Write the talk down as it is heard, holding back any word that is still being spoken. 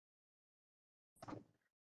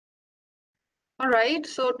All right,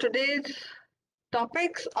 so today's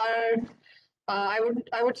topics are, I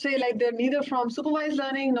would say, like they're neither from supervised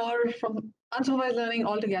learning nor from unsupervised learning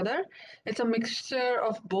altogether. It's a mixture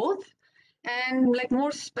of both. And like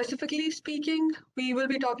more specifically speaking, we will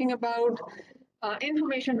be talking about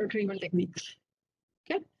information retrieval techniques.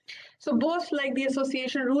 Okay, so both like the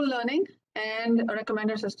association rule learning and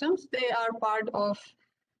recommender systems, they are part of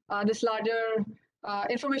this larger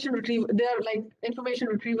information retrieval. They are like information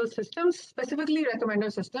retrieval systems, specifically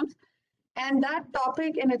recommender systems. And that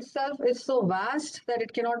topic in itself is so vast that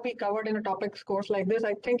it cannot be covered in a topics course like this.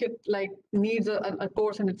 I think it like needs a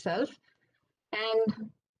course in itself.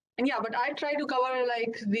 And and yeah, but I try to cover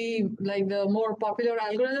like the more popular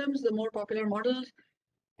algorithms, the more popular models.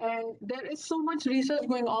 And there is so much research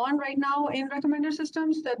going on right now in recommender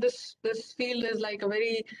systems that this field is like a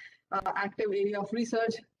very active area of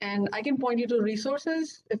research. And I can point you to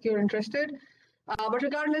resources if you're interested. But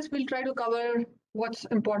regardless, we'll try to cover what's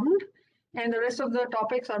important, and the rest of the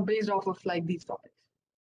topics are based off of like these topics.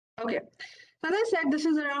 Okay, so as I said, this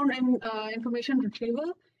is around information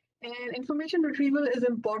retrieval, and information retrieval is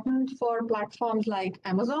important for platforms like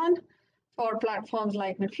Amazon, for platforms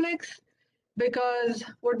like Netflix, because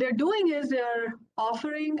what they're doing is they're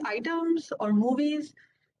offering items or movies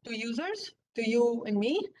to users, to you and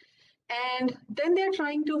me, and then they're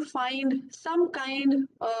trying to find some kind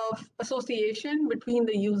of association between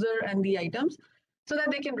the user and the items so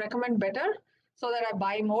that they can recommend better, so that I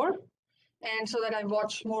buy more, and so that I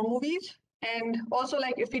watch more movies. And also,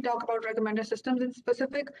 like if we talk about recommender systems in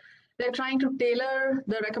specific, they're trying to tailor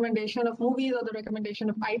the recommendation of movies or the recommendation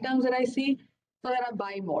of items that I see so that I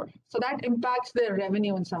buy more. So that impacts their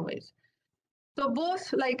revenue in some ways. So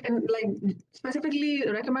both like and like specifically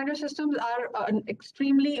recommender systems are an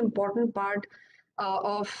extremely important part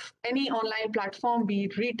of any online platform, be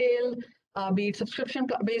it retail, be it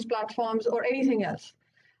subscription-based platforms, or anything else.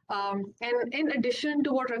 And in addition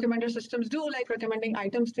to what recommender systems do, like recommending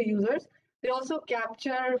items to users, they also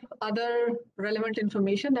capture other relevant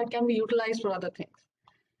information that can be utilized for other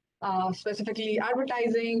things, specifically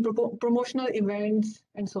advertising, promotional events,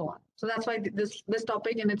 and so on. So that's why this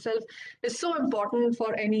topic in itself is so important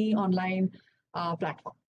for any online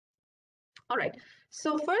platform. All right.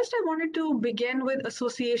 So first, I wanted to begin with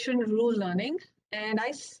association rule learning, and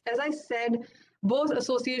as I said, both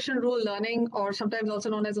association rule learning, or sometimes also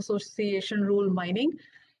known as association rule mining,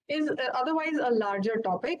 is otherwise a larger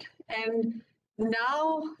topic. And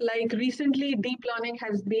now, like recently, deep learning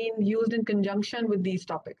has been used in conjunction with these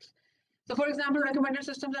topics. So for example, recommender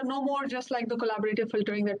systems are no more just like the collaborative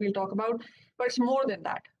filtering that we'll talk about, but it's more than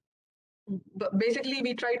that. But basically,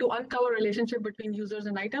 we try to uncover relationship between users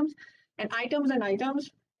and items, and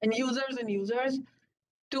users,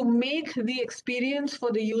 to make the experience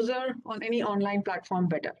for the user on any online platform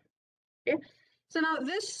better. Okay. So now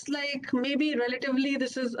this, like maybe relatively,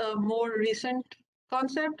 this is a more recent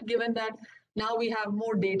concept, given that now we have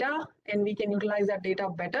more data and we can utilize that data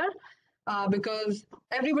better, because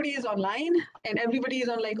everybody is online and everybody is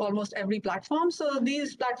on like almost every platform. So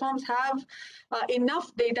these platforms have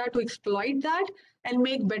enough data to exploit that and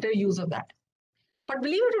make better use of that. But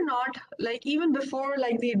believe it or not, like even before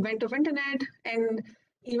like the advent of internet and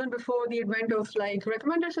even before the advent of like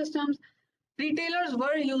recommender systems, retailers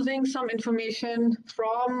were using some information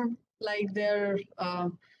from like their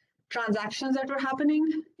transactions that were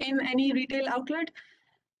happening in any retail outlet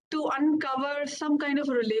to uncover some kind of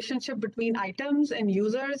a relationship between items and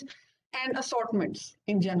users and assortments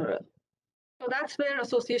in general. So that's where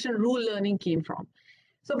association rule learning came from.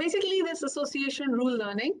 So basically, this association rule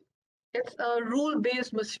learning, it's a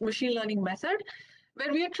rule-based machine learning method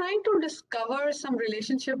where we are trying to discover some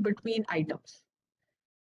relationship between items.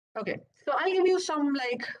 Okay, so I'll give you some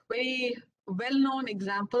like very well-known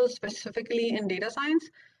examples specifically in data science,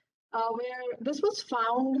 where this was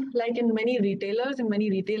found like in many retailers, in many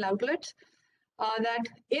retail outlets, that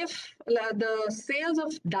if the sales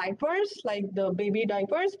of diapers, like the baby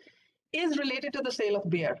diapers, is related to the sale of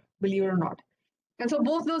beer, believe it or not. And so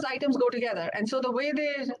both those items go together. And so the way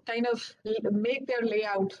they kind of make their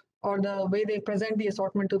layout or the way they present the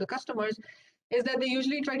assortment to the customers is that they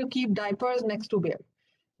usually try to keep diapers next to beer,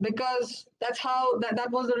 because that's how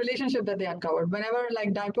that was the relationship that they uncovered. Whenever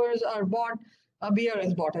like diapers are bought, a beer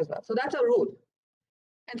is bought as well. So that's a rule.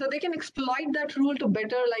 And so they can exploit that rule to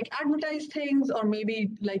better like advertise things or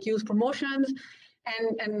maybe like use promotions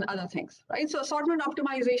and other things, right? So assortment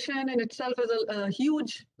optimization in itself is a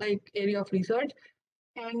huge like area of research.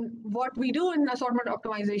 And what we do in assortment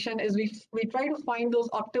optimization is we try to find those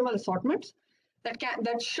optimal assortments that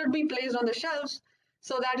should be placed on the shelves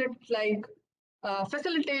so that it like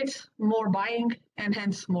facilitates more buying and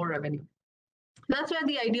hence more revenue. That's where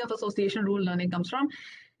the idea of association rule learning comes from.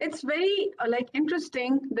 It's very like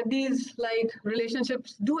interesting that these like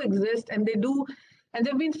relationships do exist, and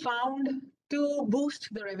they've been found to boost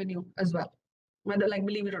the revenue as well, whether like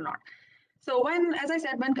believe it or not. So when, as I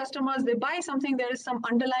said, when customers they buy something, there is some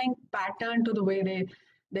underlying pattern to the way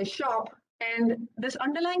they shop, and this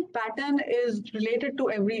underlying pattern is related to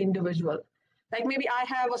every individual. Like maybe I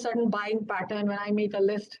have a certain buying pattern. When I make a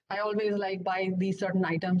list, I always like buy these certain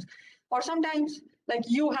items. Or sometimes like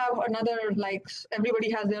you have another, like everybody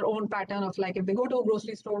has their own pattern of like if they go to a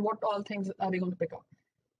grocery store, what all things are they going to pick up?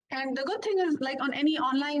 And the good thing is like on any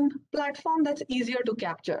online platform, that's easier to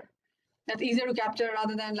capture. That's easier to capture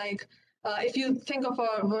rather than like if you think of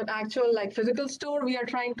an actual like physical store, we are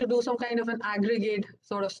trying to do some kind of an aggregate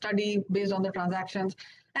sort of study based on the transactions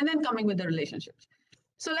and then coming with the relationships.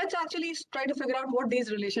 So let's actually try to figure out what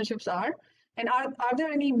these relationships are, and are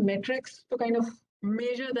there any metrics to kind of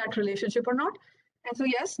measure that relationship or not? And so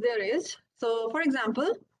yes, there is. So for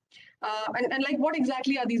example, and like what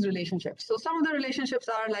exactly are these relationships? So some of the relationships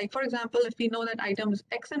are like, for example, if we know that items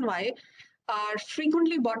X and Y are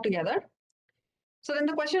frequently bought together, so then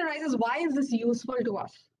the question arises, why is this useful to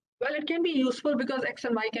us? Well, it can be useful because X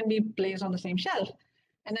and Y can be placed on the same shelf.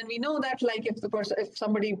 And then we know that like if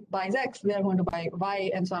somebody buys X, they're going to buy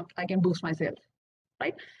Y, and so I can boost my sales,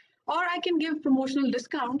 right? Or I can give promotional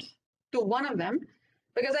discounts to one of them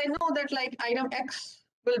because I know that like item X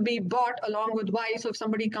will be bought along with Y. So if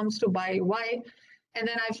somebody comes to buy Y, and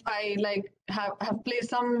then I like have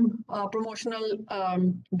placed some promotional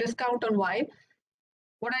discount on Y,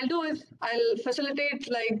 what I'll do is I'll facilitate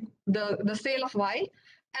like the sale of Y,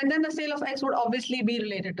 and then the sale of X would obviously be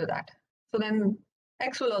related to that. So then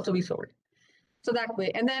X will also be sold. So that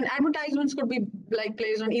way, and then advertisements could be like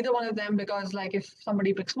placed on either one of them because like if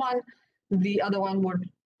somebody picks one, the other one would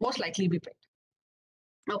most likely be picked.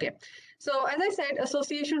 Okay, so as I said,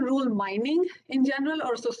 association rule mining in general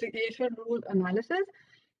or association rule analysis,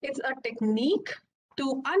 it's a technique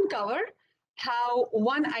to uncover how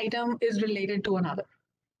one item is related to another.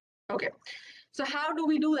 Okay, so how do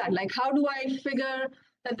we do that? Like, how do I figure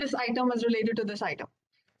that this item is related to this item?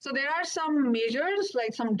 So there are some measures,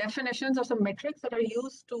 like some definitions or some metrics that are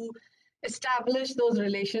used to establish those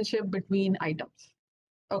relationship between items.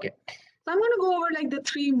 Okay, so I'm going to go over like the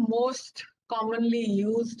three most commonly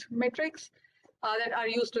used metrics that are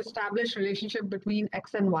used to establish relationship between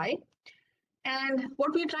X and Y. And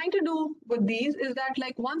what we're trying to do with these is that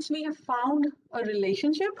like once we have found a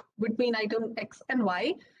relationship between item X and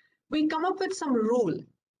Y, we come up with some rule.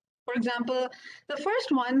 For example, the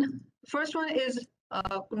first one is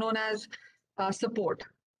known as support,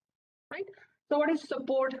 right? So what is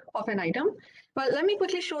support of an item? Well, let me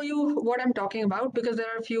quickly show you what I'm talking about because there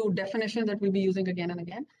are a few definitions that we'll be using again and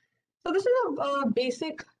again. So this is a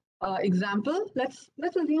basic example. Let's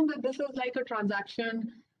assume that this is like a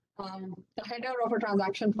transaction, the header of a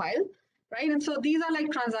transaction file, right? And so these are like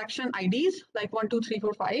transaction IDs, like 1, 2, 3,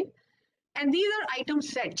 4, 5. And these are item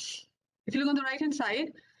sets. If you look on the right-hand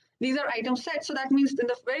side, these are item sets. So that means in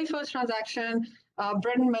the very first transaction,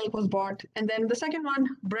 bread and milk was bought. And then the second one,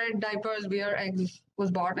 bread, diapers, beer, eggs was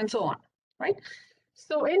bought, and so on, right?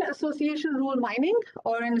 So in association rule mining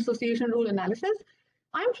or in association rule analysis,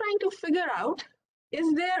 I'm trying to figure out,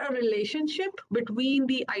 is there a relationship between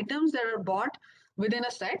the items that are bought within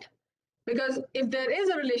a set? Because if there is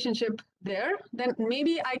a relationship there, then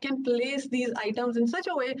maybe I can place these items in such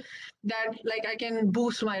a way that like I can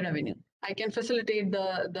boost my revenue. I can facilitate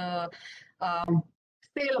the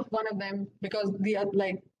sale of one of them because the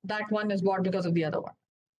like that one is bought because of the other one,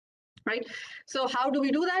 right? So how do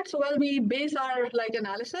we do that? So well, we base our like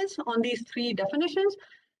analysis on these three definitions.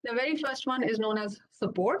 The very first one is known as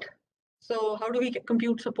support. So how do we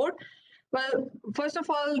compute support? Well, first of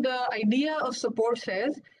all, the idea of support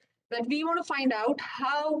says that we want to find out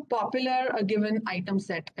how popular a given item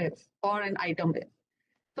set is or an item is.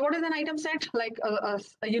 So what is an item set? Like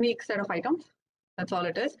a unique set of items. That's all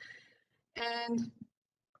it is. And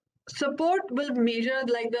support will measure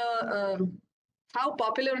like the how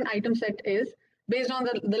popular an item set is based on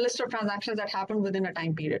the list of transactions that happen within a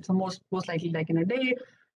time period. So most likely like in a day,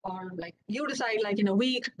 or like you decide like in a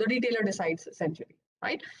week, the retailer decides essentially,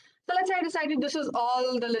 right? So let's say I decided this is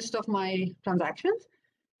all the list of my transactions,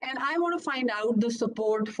 and I want to find out the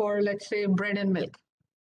support for, let's say, bread and milk,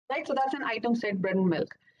 right? So that's an item set, bread and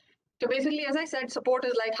milk. So basically, as I said, support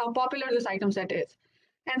is like how popular this item set is.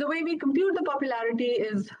 And the way we compute the popularity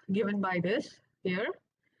is given by this here.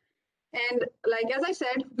 And like, as I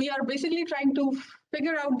said, we are basically trying to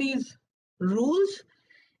figure out these rules.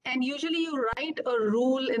 And usually you write a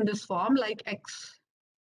rule in this form like X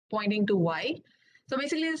pointing to Y. So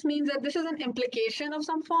basically this means that this is an implication of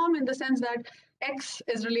some form in the sense that X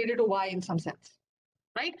is related to Y in some sense,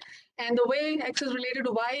 right? And the way X is related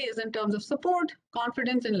to Y is in terms of support,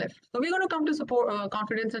 confidence, and lift. So we're going to come to support,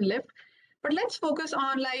 confidence and lift, but let's focus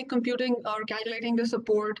on like computing or calculating the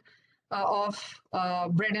support of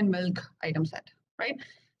bread and milk item set, right?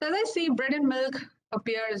 So as I see bread and milk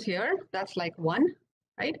appears here, that's like 1,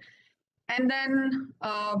 right? And then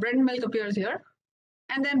bread and milk appears here,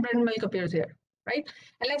 and then bread and milk appears here, right?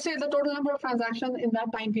 And let's say the total number of transactions in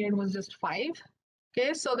that time period was just 5.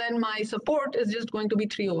 Okay, so then my support is just going to be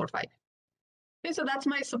 3/5. Okay, so that's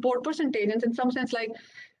my support percentage. And in some sense, like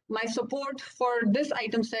my support for this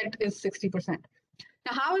item set is 60%.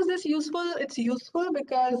 Now, how is this useful? It's useful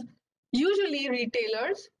because usually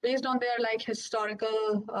retailers, based on their like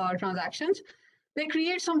historical transactions, they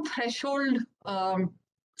create some threshold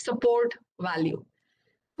support value.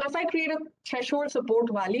 So if I create a threshold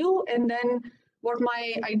support value, and then what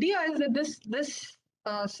my idea is that this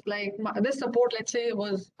support, let's say,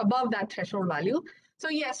 was above that threshold value. So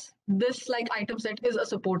yes, this like item set is a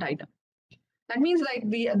support item. That means like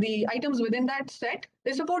the items within that set,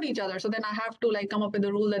 they support each other. So then I have to like come up with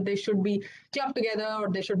a rule that they should be clubbed together, or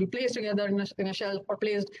they should be placed together in a shelf, or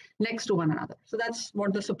placed next to one another. So that's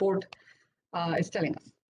what the support is telling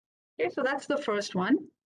us. Okay, so that's the first one.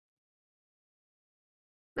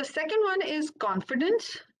 The second one is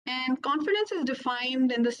confidence, and confidence is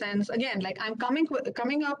defined in the sense, again, like I'm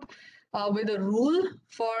coming up with a rule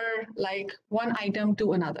for like one item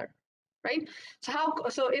to another, right?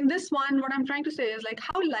 So in this one, what I'm trying to say is like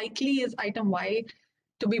how likely is item Y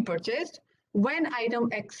to be purchased when item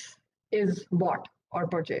X is bought or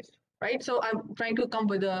purchased, right? So I'm trying to come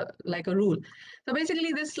with a rule. So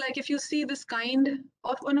basically, this like if you see this kind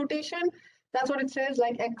of a notation, that's what it says.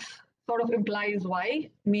 Like X sort of implies Y,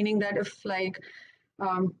 meaning that if like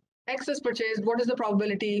X is purchased, what is the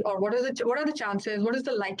probability, or what are the chances, what is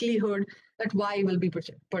the likelihood that Y will be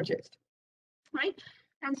purchased, right?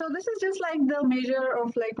 And so this is just like the measure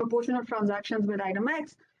of like proportion of transactions with item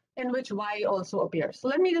X in which Y also appears. So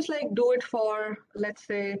let me just like do it for, let's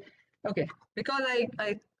say, okay, because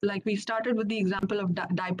I like we started with the example of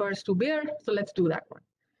diapers to beer, so let's do that one,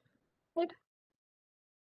 right?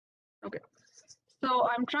 Okay. So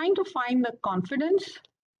I'm trying to find the confidence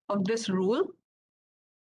of this rule.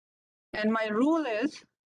 And my rule is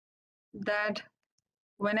that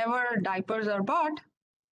whenever diapers are bought,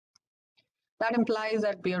 that implies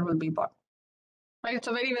that beer will be bought. Right? It's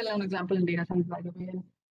a very well-known example in data science, by the way. And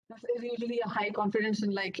this is usually a high confidence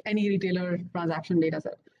in like any retailer transaction data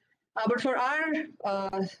set. But for our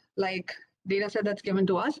like data set that's given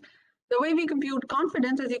to us, the way we compute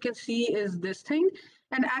confidence, as you can see, is this thing.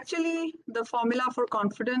 And actually, the formula for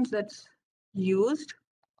confidence that's used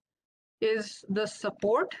is the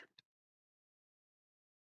support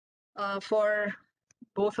for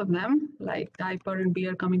both of them, like diaper and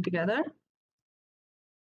beer coming together,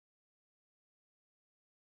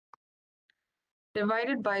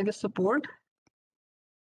 divided by the support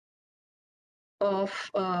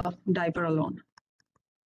of diaper alone.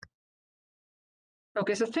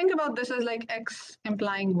 Okay, so think about this as like X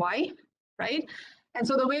implying Y, right? And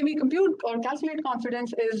so the way we compute or calculate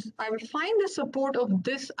confidence is I will find the support of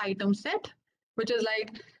this item set, which is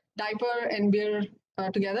like diaper and beer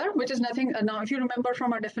together, which is nothing. Now, if you remember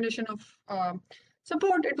from our definition of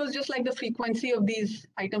support, it was just like the frequency of these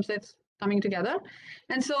item sets coming together.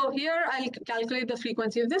 And so here I'll calculate the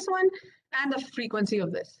frequency of this one and the frequency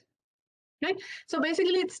of this, right? So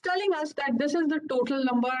basically it's telling us that this is the total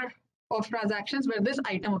number of transactions where this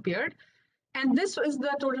item appeared. And this is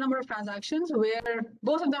the total number of transactions where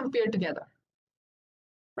both of them appeared together,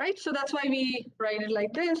 right? So that's why we write it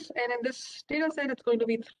like this. And in this data set, it's going to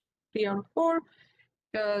be 3/4,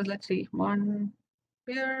 because let's see, 1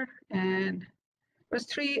 here and was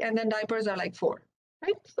 3, and then diapers are like 4,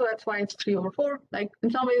 right? So that's why it's 3/4, like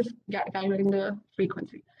in some ways calculating the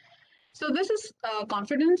frequency. So this is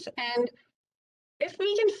confidence. And if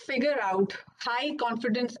we can figure out high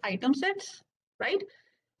confidence item sets, right,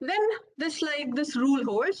 then this rule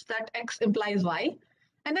holds that X implies Y,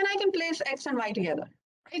 and then I can place X and Y together,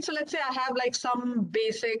 right? So let's say I have like some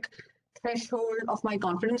basic threshold of my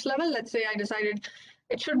confidence level. Let's say I decided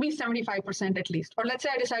it should be 75% at least, or let's say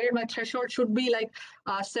I decided my threshold should be like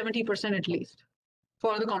 70% at least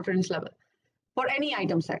for the confidence level for any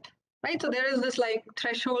item set, right? So there is this like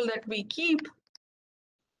threshold that we keep.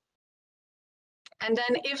 And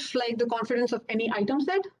then if like the confidence of any item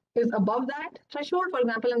set is above that threshold, for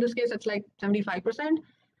example, in this case, it's like 75%.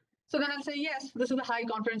 So then I'll say, yes, this is a high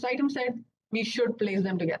confidence item set. We should place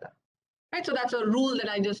them together, right? So that's a rule that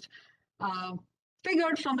I just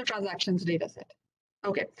figured from the transactions data set.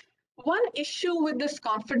 Okay. One issue with this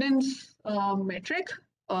confidence metric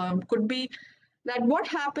could be that what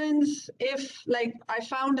happens if, like, I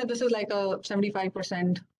found that this is like a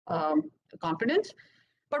 75% confidence,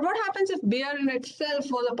 but what happens if beer in itself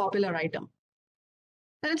was a popular item?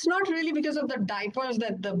 And it's not really because of the diapers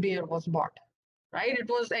that the beer was bought, right? It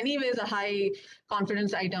was anyways a high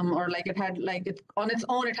confidence item, or like it had, like, it on its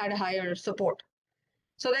own, it had a higher support.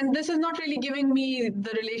 So then this is not really giving me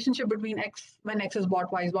the relationship between X, when X is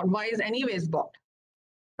bought, Y is bought, Y is anyways bought,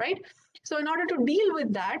 right? So in order to deal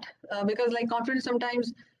with that, because like confidence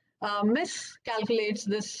sometimes miscalculates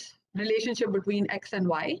this relationship between X and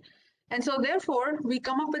Y. And so therefore we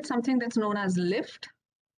come up with something that's known as lift.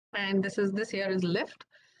 And this here is lift.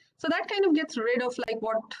 So that kind of gets rid of like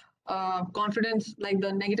what confidence, like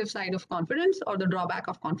the negative side of confidence or the drawback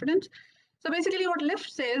of confidence. So basically what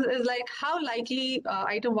lift says is like how likely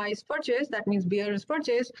item Y is purchased, that means beer is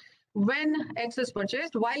purchased, when X is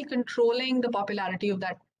purchased, while controlling the popularity of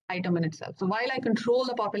that item in itself. So while I control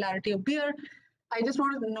the popularity of beer, I just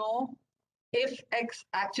want to know if X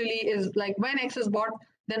actually is, like, when X is bought,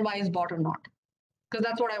 then Y is bought or not, because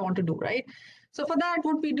that's what I want to do, right? So for that,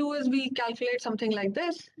 what we do is we calculate something like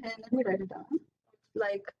this, and let me write it down.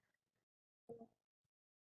 Like,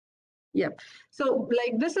 yeah. So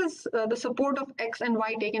like this is the support of X and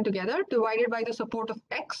Y taken together divided by the support of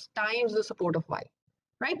X times the support of Y,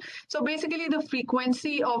 right? So basically the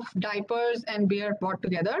frequency of diapers and beer bought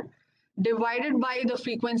together divided by the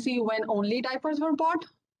frequency when only diapers were bought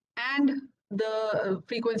and the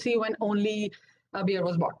frequency when only beer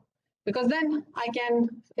was bought. Because then I can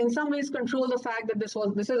in some ways control the fact that this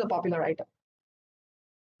is a popular item,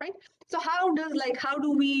 right? So how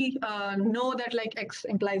do we know that like X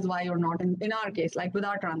implies Y or not in our case, like with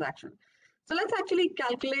our transaction? So let's actually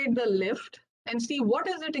calculate the lift and see what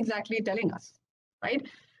is it exactly telling us, right?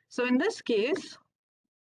 So in this case,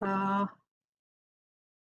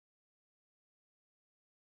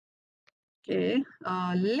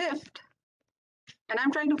 lift, and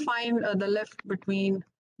I'm trying to find the lift between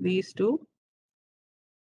these two.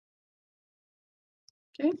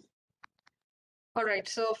 Okay. All right,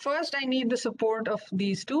 so first I need the support of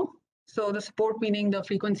these two. So the support meaning the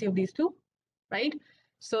frequency of these two, right?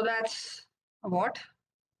 So that's what?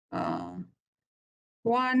 Uh,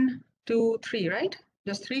 1, 2, 3, right?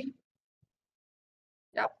 Just 3.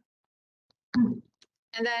 Yep. And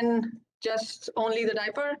then just only the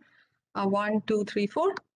diaper. 1, 2, 3,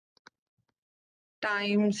 4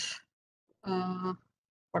 times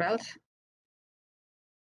what else?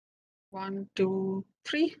 1, 2,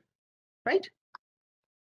 3, right?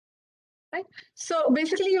 Right. So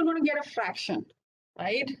basically, you're going to get a fraction,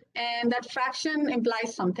 right? And that fraction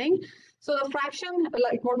implies something. So the fraction,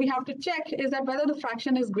 like what we have to check is that whether the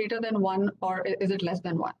fraction is greater than 1 or is it less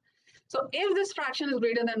than 1. So if this fraction is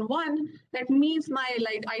greater than 1, that means my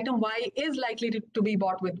like item Y is likely to be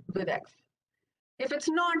bought with X. If it's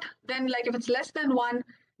not, then like if it's less than 1,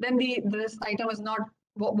 then this item is not,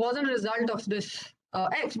 wasn't a result of this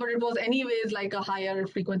X, but it was anyways like a higher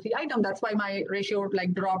frequency item. That's why my ratio would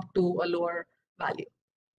like drop to a lower value,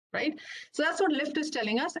 right? So that's what lift is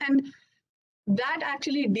telling us. And that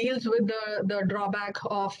actually deals with the drawback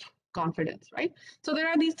of confidence, right? So there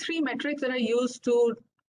are these 3 metrics that are used to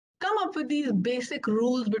come up with these basic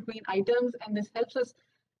rules between items, and this helps us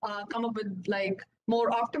come up with like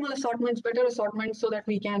more optimal assortments, better assortments, so that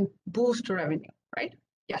we can boost revenue, right?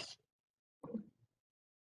 Yes.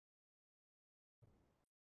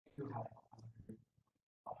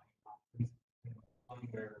 One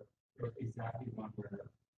where exactly one where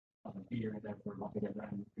beer and diaper bought together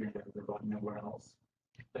and beer and diaper bought nowhere else,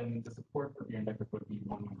 then the support for beer and diaper would be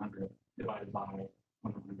 100 divided by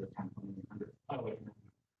 100 times 100. Oh, wait.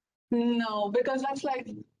 No, because that's like,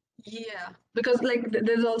 yeah, because like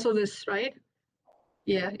there's also this, right?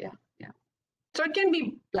 Yeah, yeah, yeah. So it can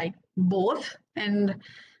be like both. And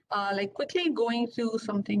like quickly going to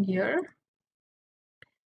something here.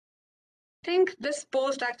 I think this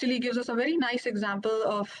post actually gives us a very nice example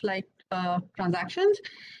of like transactions.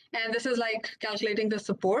 And this is like calculating the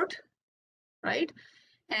support, right?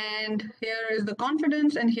 And here is the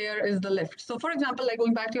confidence and here is the lift. So for example, like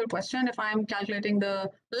going back to your question, if I'm calculating the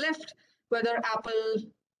lift, whether Apple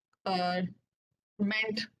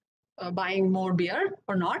meant buying more beer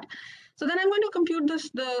or not. So then I'm going to compute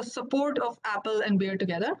the support of Apple and beer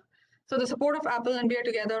together. So the support of Apple and beer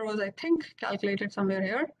together was, I think, calculated somewhere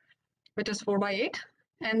here, which is 4 by 8.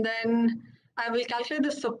 And then I will calculate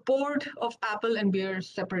the support of Apple and beer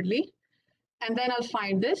separately. And then I'll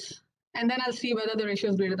find this. And then I'll see whether the ratio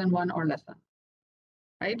is greater than 1 or less than.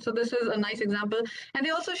 right? So this is a nice example. And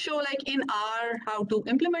they also show like in R how to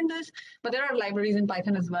implement this, but there are libraries in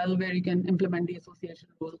Python as well where you can implement the association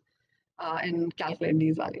rule and calculate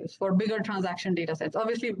these values for bigger transaction data sets.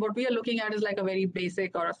 Obviously, what we are looking at is like a very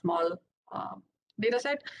basic or a small data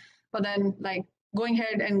set, but then like going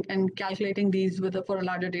ahead and calculating these for a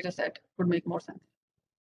larger data set would make more sense.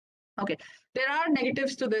 Okay, there are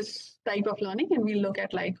negatives to this type of learning, and we'll look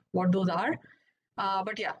at like what those are.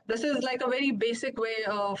 But yeah, this is like a very basic way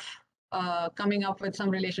of coming up with some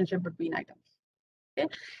relationship between items. Okay,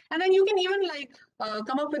 and then you can even like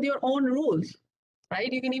come up with your own rules,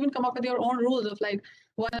 right? You can even come up with your own rules of like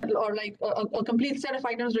one or like a complete set of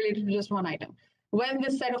items related to just one item. When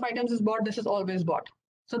this set of items is bought, this is always bought.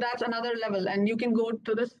 So that's another level, and you can go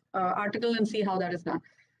to this article and see how that is done.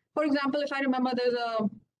 For example, if I remember, there's a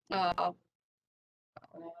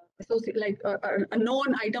like a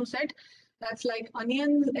known item set that's like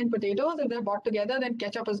onions and potatoes. If they're bought together, then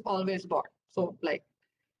ketchup is always bought. So like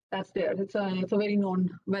that's there. It's a very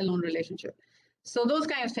well-known relationship. So those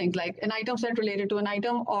kind of things, like an item set related to an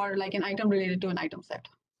item, or like an item related to an item set.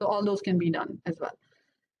 So all those can be done as well.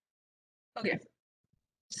 Okay.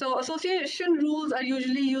 So association rules are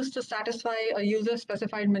usually used to satisfy a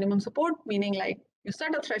user-specified minimum support, meaning like you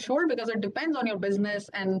set a threshold because it depends on your business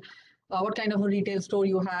and what kind of a retail store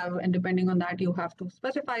you have, and depending on that, you have to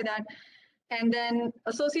specify that. And then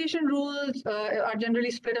association rules are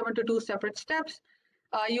generally split up into two separate steps.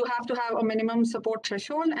 You have to have a minimum support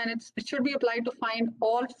threshold, and it should be applied to find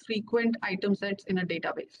all frequent item sets in a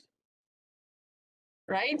database,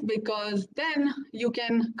 right? Because then you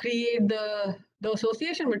can create the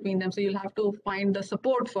association between them. So you'll have to find the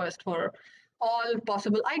support first for all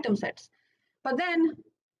possible item sets. But then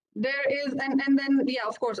there is, and then, yeah,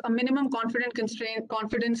 of course, a minimum confidence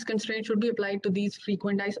constraint should be applied to these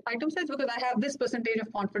frequent item sets, because I have this percentage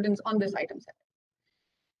of confidence on this item set.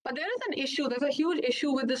 But there is an issue, there's a huge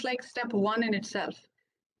issue with this like step one in itself.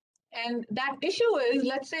 And that issue is,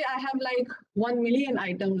 let's say I have like 1 million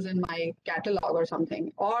items in my catalog or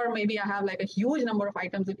something, or maybe I have like a huge number of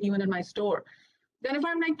items even in my store. Then if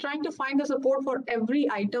I'm like trying to find the support for every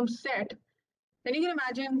item set, then you can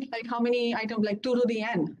imagine like how many items, like 2 to the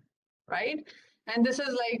n, right? And this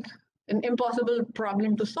is like an impossible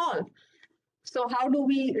problem to solve. So how do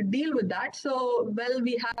we deal with that? So, well,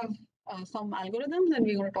 we have some algorithms, and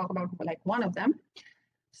we're going to talk about like one of them.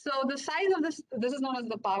 So the size of this is known as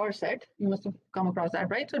the power set. You must have come across that,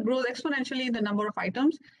 right? So it grows exponentially the number of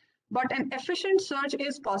items, but an efficient search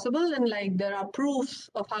is possible, and like there are proofs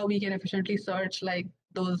of how we can efficiently search like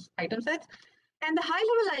those item sets. And the high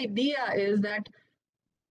level idea is that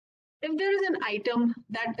if there is an item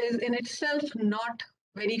that is in itself not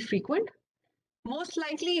very frequent, most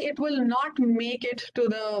likely it will not make it to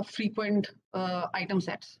the frequent item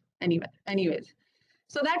sets anyways.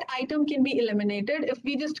 So that item can be eliminated if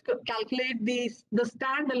we just calculate the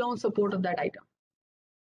standalone support of that item,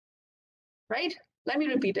 right? Let me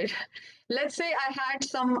repeat it. Let's say I had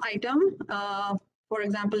some item, for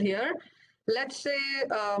example here, let's say,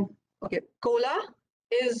 okay, cola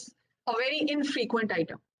is a very infrequent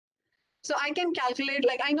item. So I can calculate,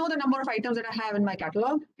 like I know the number of items that I have in my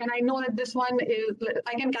catalog, and I know that this one is,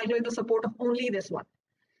 I can calculate the support of only this one,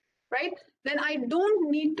 right? Then I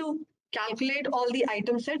don't need to calculate all the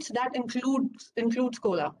item sets that includes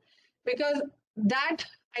cola, because that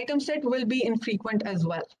item set will be infrequent as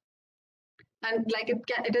well. And like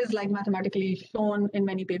it is like mathematically shown in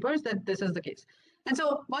many papers that this is the case. And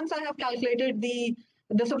so once I have calculated the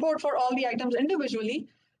support for all the items individually,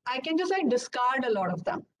 I can just like discard a lot of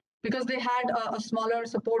them because they had a smaller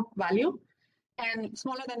support value and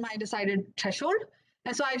smaller than my decided threshold.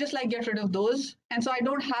 And so I just like get rid of those. And so I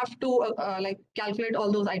don't have to like calculate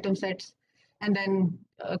all those item sets and then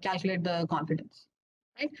calculate the confidence,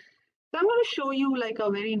 right? So I'm going to show you like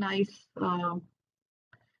a very nice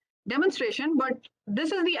demonstration, but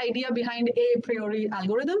this is the idea behind a priori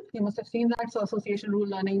algorithm. You must have seen that. So association rule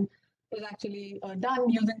learning is actually done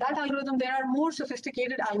using that algorithm. There are more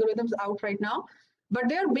sophisticated algorithms out right now, but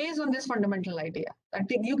they're based on this fundamental idea that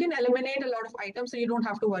you can eliminate a lot of items so you don't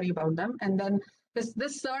have to worry about them. And then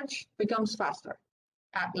this search becomes faster,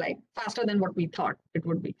 like faster than what we thought it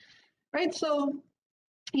would be, right? So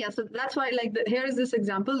yeah, so that's why like here is this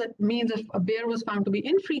example that means if a beer was found to be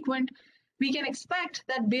infrequent, we can expect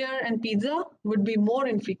that beer and pizza would be more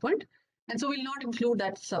infrequent. And so we'll not include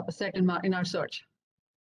that set in our search.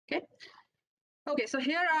 Okay. Okay, so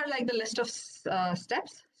here are like the list of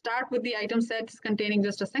steps. Start with the item sets containing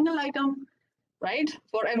just a single item, right?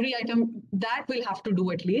 For every item that we'll have to do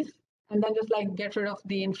at least, and then just like get rid of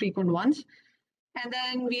the infrequent ones. And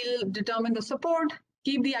then we'll determine the support.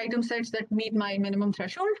 keep the item sets that meet my minimum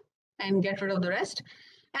threshold and get rid of the rest.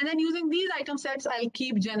 And then using these item sets, I'll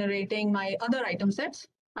keep generating my other item sets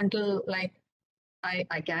until like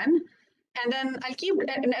I can. And then I'll keep,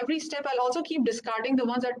 in every step, I'll also keep discarding the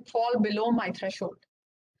ones that fall below my threshold.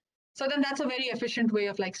 So then that's a very efficient way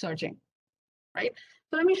of like searching, right?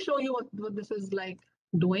 So let me show you what this is like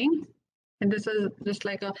doing. And this is just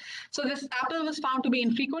like so this apple was found to be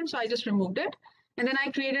infrequent, so I just removed it. And then I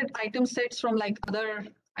created item sets from like other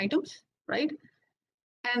items, right?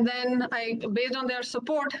 And then based on their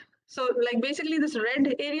support, so like basically this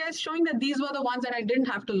red area is showing that these were the ones that I didn't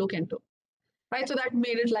have to look into, right? So that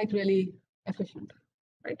made it like really efficient,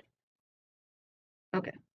 right?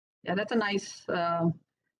 Okay, yeah, that's a nice, I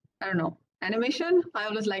don't know, animation. I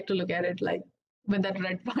always like to look at it like when that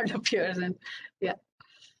red part appears, and yeah.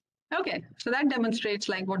 Okay, so that demonstrates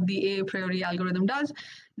like what the a priori algorithm does.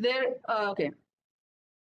 There, okay.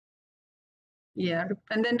 Yeah,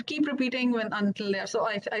 and then keep repeating when until there. So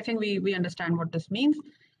I think we understand what this means.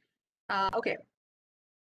 Okay.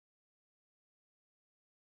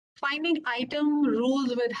 Finding item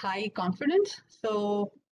rules with high confidence.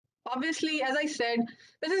 So obviously, as I said,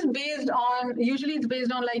 this is based on, usually it's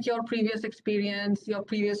based on like your previous experience, your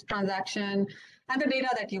previous transaction, and the data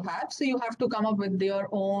that you have. So you have to come up with your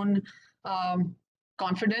own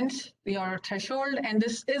confidence, your threshold. And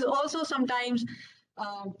this is also sometimes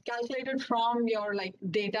calculated from your like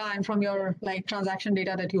data and from your like transaction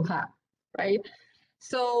data that you have, right?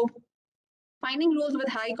 So finding rules with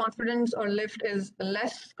high confidence or lift is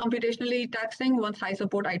less computationally taxing once high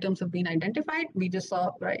support items have been identified. We just saw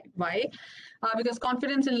right why, because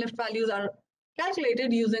confidence and lift values are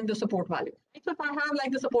calculated using the support value. So if I have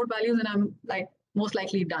like the support values, then I'm like most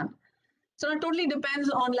likely done. So it totally depends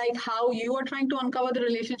on like how you are trying to uncover the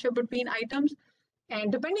relationship between items,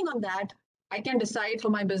 and depending on that, I can decide for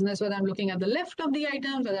my business whether I'm looking at the lift of the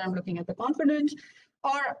items, whether I'm looking at the confidence,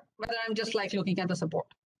 or whether I'm just like looking at the support,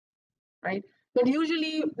 right? But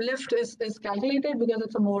usually lift is calculated because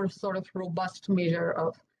it's a more sort of robust measure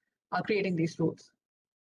of creating these rules.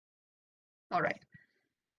 All right.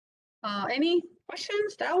 Any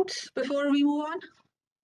questions, doubts before we move on?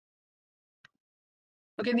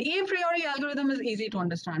 Okay, the a priori algorithm is easy to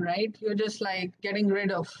understand, right? You're just like getting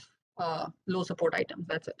rid of low support items.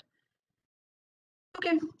 That's it.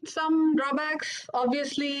 Okay, some drawbacks,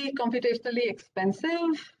 obviously computationally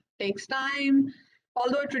expensive, takes time,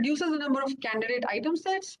 although it reduces the number of candidate item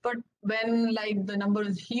sets, but when like the number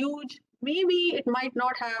is huge, maybe it might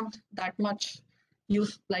not have that much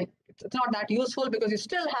use, like it's not that useful because you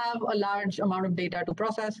still have a large amount of data to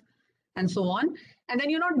process and so on. And then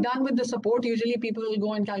you're not done with the support. Usually people will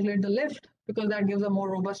go and calculate the lift because that gives a more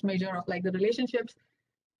robust measure of like the relationships.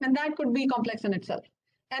 And that could be complex in itself.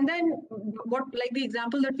 And then what, like the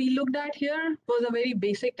example that we looked at here was a very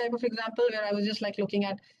basic type of example where I was just like looking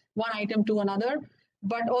at one item to another.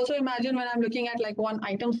 But also imagine when I'm looking at like one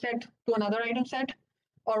item set to another item set,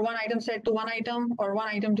 or one item set to one item, or one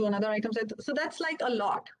item to another item set. So that's like a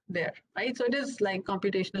lot there, right? So it is like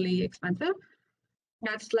computationally expensive.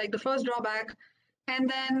 That's like the first drawback. And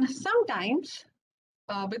then sometimes,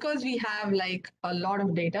 because we have like a lot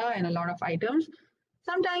of data and a lot of items,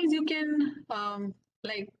 sometimes you can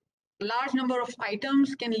like large number of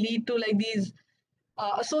items can lead to like these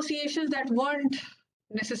associations that weren't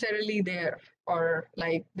necessarily there, or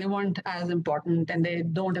like they weren't as important and they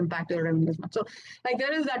don't impact your revenue as much. So like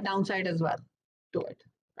there is that downside as well to it,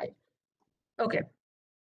 right? Okay,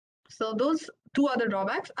 so those two other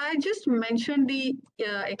drawbacks. I just mentioned the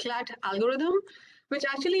ECLAT algorithm, which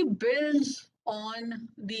actually builds on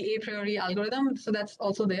the a priori algorithm. So that's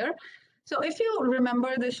also there. So if you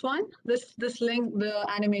remember this one, this link, the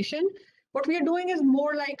animation, what we are doing is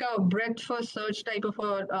more like a breadth first search type of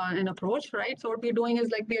an approach, right? So what we're doing is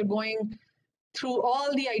like we are going through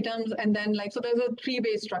all the items, and then like, so there's a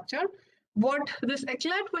tree-based structure. What this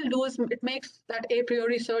ECLAT will do is it makes that a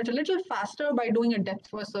priori search a little faster by doing a depth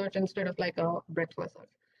first search instead of like a breadth first search.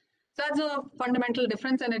 So that's a fundamental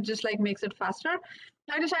difference, and it just like makes it faster.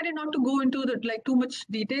 I decided not to go into the like too much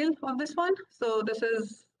detail of this one. So this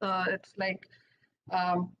is it's like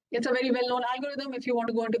it's a very well-known algorithm. If you want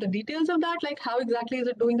to go into the details of that, like how exactly is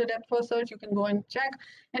it doing the depth first search, you can go and check.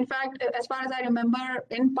 In fact, as far as I remember,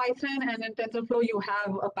 in Python and in TensorFlow, you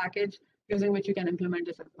have a package using which you can implement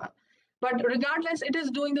this as well. But regardless, it is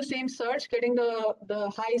doing the same search, getting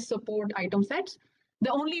the high support item sets.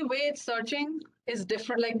 The only way it's searching is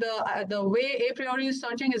different. Like the way a priori is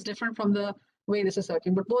searching is different from the way this is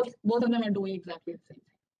searching, but both of them are doing exactly the same thing.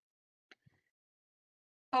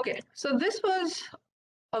 Okay, so this was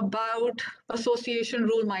about association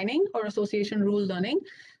rule mining or association rule learning.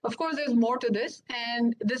 Of course, there's more to this,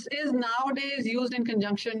 and this is nowadays used in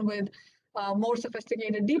conjunction with more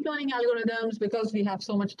sophisticated deep learning algorithms because we have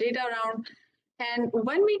so much data around. And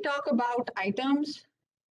when we talk about items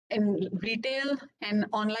in retail and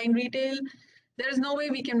online retail, there is no way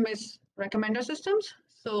we can miss recommender systems.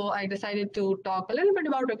 So I decided to talk a little bit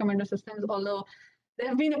about recommender systems, although they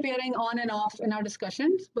have been appearing on and off in our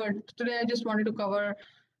discussions. But today I just wanted to cover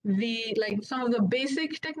some of the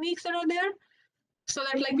basic techniques that are there, so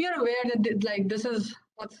that we are aware that this is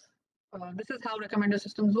how recommender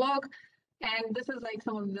systems work, and this is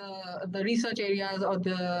some of the research areas or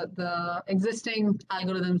the existing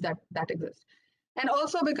algorithms that exist. And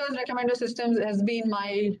also because recommender systems has been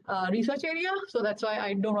my research area, so that's why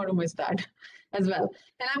I don't want to miss that as well.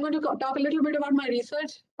 And I'm going to talk a little bit about my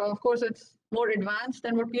research. Of course, it's more advanced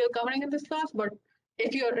than what we are covering in this class, but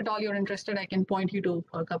if you're at all you're interested, I can point you to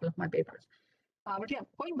a couple of my papers. But yeah,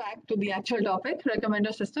 going back to the actual topic,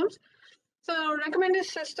 recommender systems. So recommender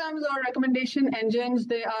systems or recommendation engines,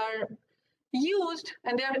 they are used,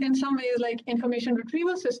 and they are in some ways like information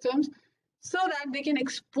retrieval systems, so that they can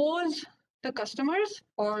expose the customers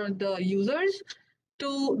or the users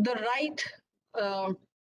to the right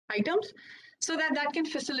items, so that can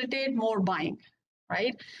facilitate more buying,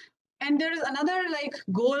 right? And there is another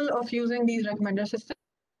goal of using these recommender systems,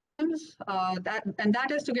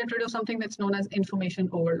 that is to get rid of something that's known as information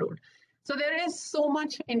overload. So there is so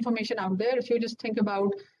much information out there. If you just think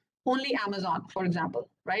about only Amazon, for example,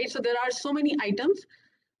 right? So there are so many items,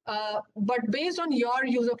 but based on your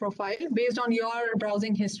user profile, based on your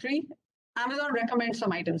browsing history, Amazon recommends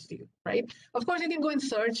some items to you, right? Of course, you can go and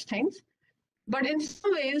search things, but in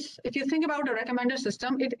some ways, if you think about a recommender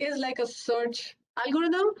system, it is like a search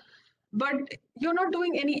algorithm, but you're not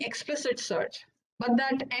doing any explicit search, but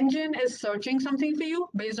that engine is searching something for you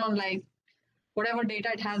based on whatever data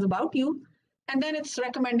it has about you, and then it's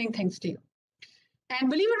recommending things to you. And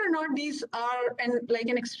believe it or not, these are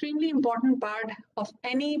an extremely important part of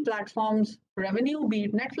any platform's revenue, be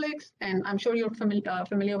it Netflix, and I'm sure you're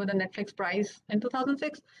familiar with the Netflix price in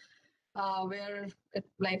 2006, where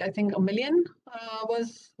I think 1 million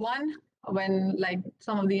was won when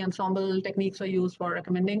some of the ensemble techniques were used for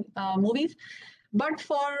recommending movies. But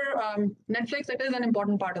for Netflix, it is an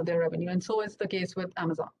important part of their revenue, and so is the case with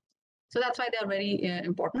Amazon. So that's why they are very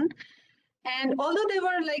important. And although they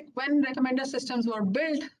were when recommender systems were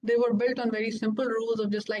built, they were built on very simple rules of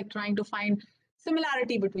just trying to find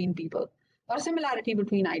similarity between people or similarity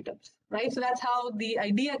between items, right? So that's how the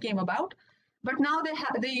idea came about. But now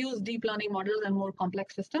they use deep learning models and more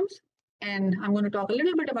complex systems. And I'm going to talk a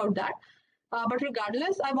little bit about that. But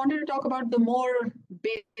regardless, I wanted to talk about the more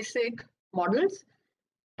basic models.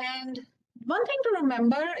 And one thing to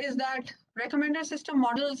remember is that recommender system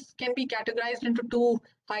models can be categorized into two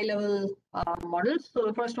high-level models. So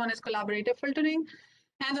the first one is collaborative filtering,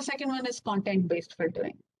 and the second one is content-based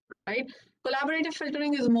filtering, right? Collaborative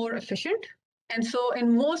filtering is more efficient. And so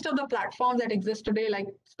in most of the platforms that exist today,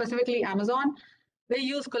 specifically Amazon, they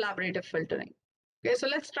use collaborative filtering. Okay, so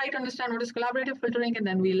let's try to understand what is collaborative filtering, and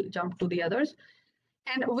then we'll jump to the others.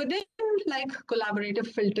 And within collaborative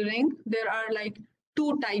filtering, there are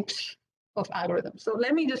two types of algorithms. So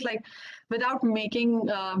let me just without making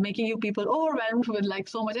you people overwhelmed with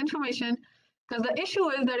so much information, because the issue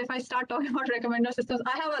is that if I start talking about recommender systems,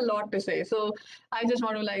 I have a lot to say. So I just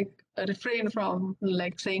want to refrain from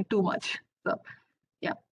saying too much. So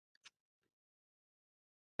yeah.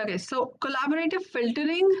 Okay, so collaborative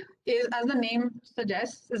filtering is, as the name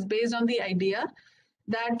suggests, is based on the idea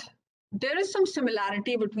that there is some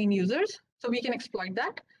similarity between users, so we can exploit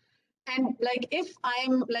that. And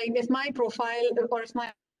if my profile or if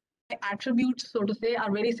my attributes, so to say,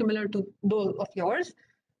 are very similar to those of yours,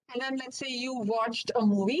 and then let's say you watched a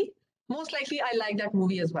movie, most likely I like that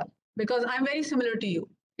movie as well, because I'm very similar to you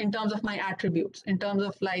in terms of my attributes, in terms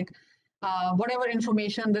of whatever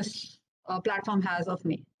information this platform has of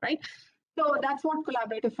me, right? So that's what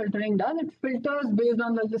collaborative filtering does. It filters based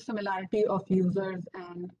on the similarity of users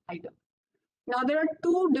and items. Now, there are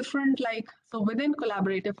two different, so within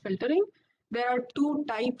collaborative filtering, there are two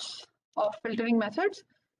types of filtering methods.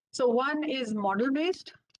 So one is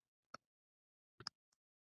model-based,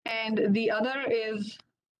 and the other is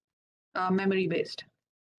memory-based.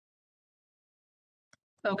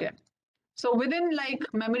 Okay. So within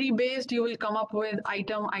memory-based, you will come up with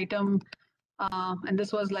item, and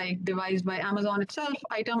this was devised by Amazon itself,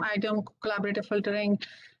 item, collaborative filtering,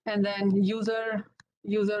 and then user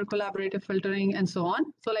collaborative filtering, and so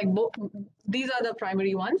on. So both these are the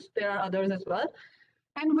primary ones. There are others as well.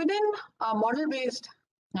 And within model-based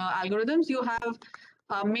algorithms, you have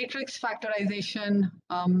matrix factorization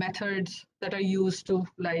methods that are used to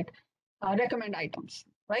like recommend items,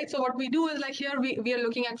 right? So what we do is like here we are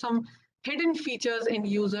looking at some hidden features in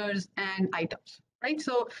users and items, right?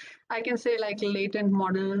 So I can say like latent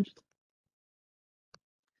models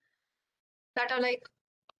that are like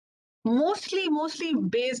mostly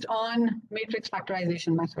based on matrix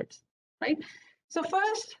factorization methods, right? So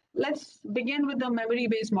first, let's begin with the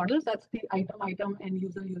memory-based models. That's the item and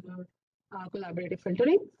user collaborative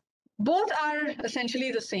filtering. Both are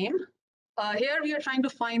essentially the same. Here we are trying to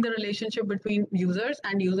find the relationship between users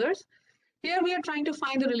and users. Here we are trying to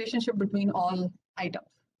find the relationship between all items,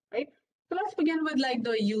 right? So let's begin with like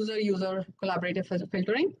the user collaborative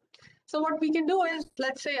filtering. So what we can do is,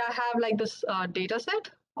 let's say I have like this data set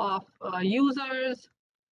of users,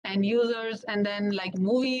 and then like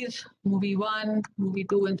movies, movie one, movie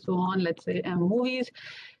two, and so on, let's say M movies.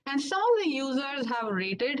 And some of the users have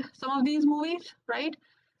rated some of these movies, right?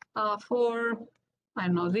 For, I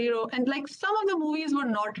don't know, 0. And like some of the movies were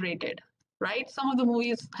not rated, right? Some of the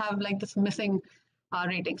movies have like this missing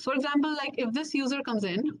ratings. For example, like if this user comes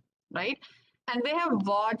in, right, and they have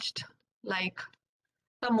watched like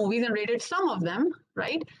some movies and rated some of them,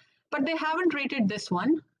 right? But they haven't rated this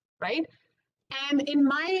one, right? And in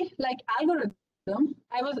my like algorithm,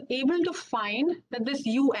 I was able to find that this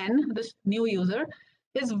UN, this new user,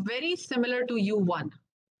 is very similar to U1,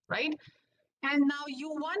 right? And now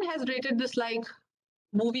U1 has rated this like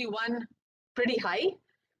movie one pretty high,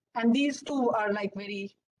 and these two are like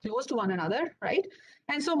very close to one another, right?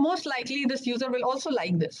 And so most likely this user will also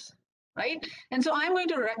like this, right? And so I'm going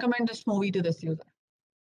to recommend this movie to this user.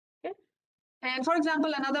 Okay. And for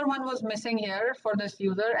example, another one was missing here for this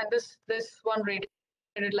user, and this one rated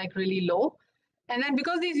it like really low. And then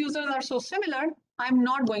because these users are so similar, I'm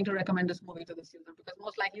not going to recommend this movie to this user because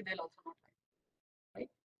most likely they'll also not like it, right?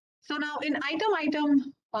 So now in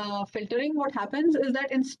item filtering, what happens is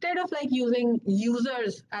that instead of like using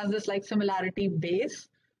users as this like similarity base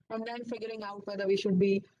and then figuring out whether we should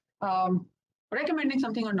be recommending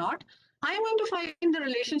something or not, I'm going to find the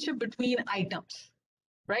relationship between items,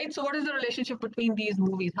 right? So what is the relationship between these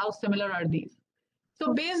movies? How similar are these?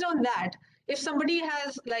 So based on that, if somebody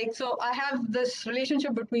has like, so I have this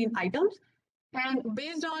relationship between items, and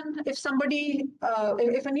based on if somebody,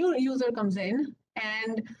 if a new user comes in,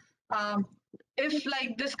 and um, if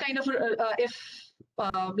like this kind of, if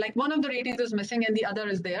like one of the ratings is missing and the other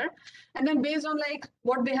is there, and then based on like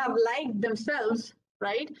what they have liked themselves,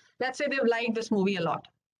 right? Let's say they've liked this movie a lot,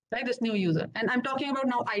 right? This new user, and I'm talking about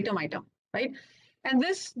now item, right? And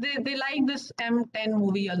this, they like this M10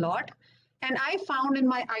 movie a lot. And I found in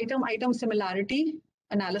my item similarity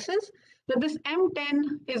analysis that this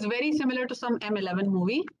M10 is very similar to some M11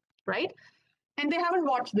 movie, right? And they haven't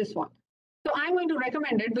watched this one. So I'm going to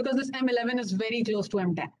recommend it because this M11 is very close to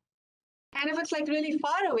M10. And if it's like really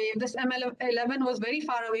far away, if this M11 was very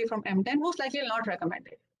far away from M10, most likely I'll not recommend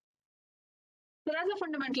it. So that's a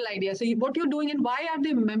fundamental idea. So what you're doing, and why are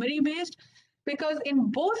they memory based? Because in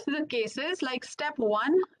both the cases, like step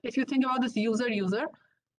one, if you think about this user,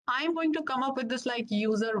 I'm going to come up with this like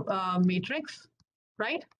user matrix,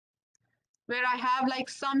 right? Where I have like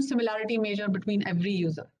some similarity measure between every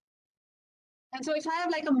user. And so if I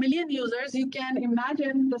have like 1 million users, you can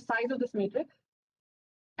imagine the size of this matrix.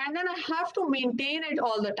 And then I have to maintain it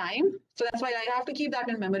all the time. So that's why I have to keep that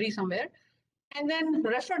in memory somewhere. And then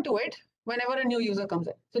refer to it whenever a new user comes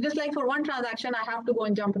in. So just like for one transaction, I have to go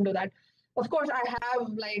and jump into that. Of course, I have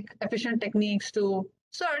like efficient techniques to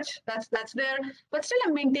search, that's there, but still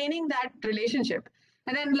I'm maintaining that relationship.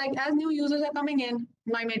 And then like as new users are coming in,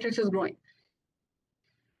 my matrix is growing.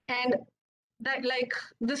 And that like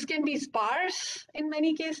this can be sparse in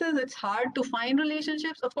many cases. It's hard to find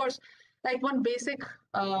relationships. Of course, like one basic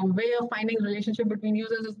way of finding relationship between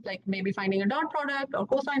users is like maybe finding a dot product or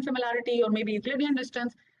cosine similarity or maybe Euclidean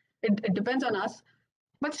distance. It depends on us,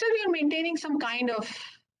 but still we are maintaining some kind of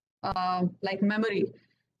like memory,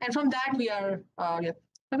 and from that we are. Yeah.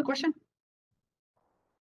 Another question?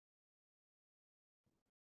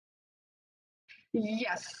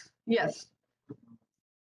 Yes.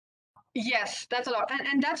 Yes, that's a lot,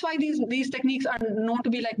 and that's why these techniques are known to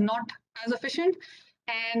be like not as efficient,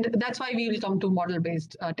 and that's why we will come to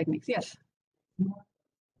model-based techniques. Yes.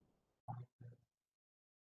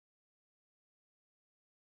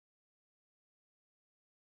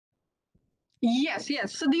 Yes.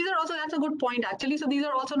 So these are also, that's a good point actually. So these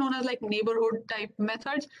are also known as like neighborhood type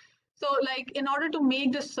methods. So like in order to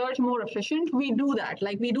make the search more efficient, we do that.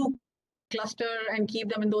 Like we do cluster and keep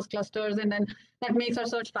them in those clusters, and then that makes our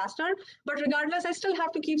search faster. But regardless, I still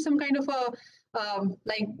have to keep some kind of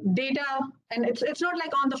like data, and it's not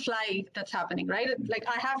like on the fly that's happening, right? Like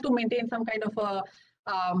I have to maintain some kind of a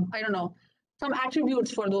I don't know, some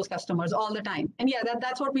attributes for those customers all the time. And yeah,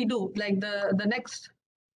 that's what we do. Like the next,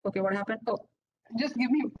 okay, what happened? Oh, just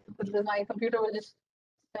give me, my computer will just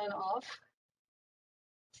turn off.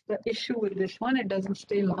 The issue with this one, it doesn't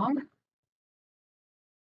stay long.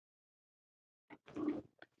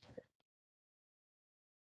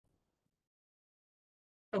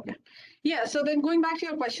 Okay. Yeah. So then going back to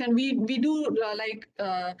your question, we do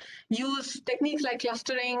use techniques like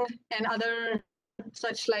clustering and other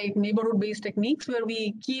such like neighborhood-based techniques where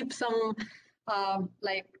we keep some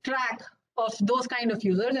like track of those kind of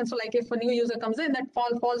users. And so like if a new user comes in that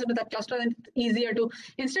falls into that cluster, then it's easier to,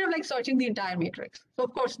 instead of like searching the entire matrix. So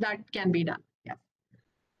of course that can be done. Yeah.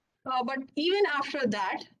 But even after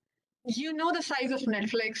that, you know the size of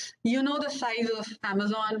Netflix, you know the size of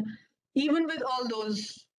Amazon. Even with all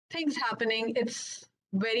those things happening, it's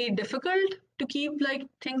very difficult to keep like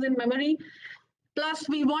things in memory. Plus,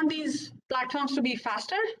 we want these platforms to be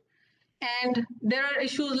faster. And there are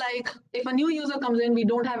issues like if a new user comes in, we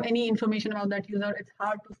don't have any information about that user. It's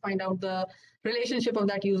hard to find out the relationship of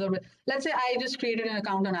that user with. Let's say I just created an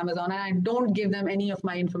account on Amazon and I don't give them any of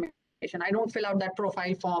my information. I don't fill out that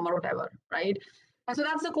profile form or whatever, right? And so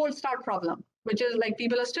that's the cold start problem, which is like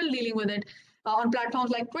people are still dealing with it on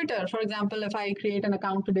platforms like Twitter. For example, if I create an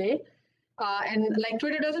account today, and like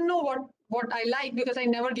Twitter doesn't know what I like because I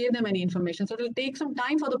never gave them any information. So it'll take some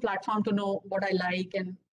time for the platform to know what I like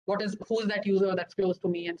and who's that user that's close to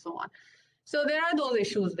me and so on. So there are those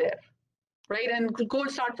issues there, right? And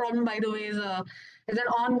cold start problem, by the way, is an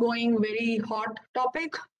ongoing, very hot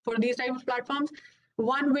topic for these type of platforms.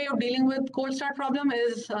 One way of dealing with cold start problem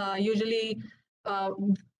is usually uh,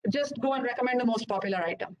 just go and recommend the most popular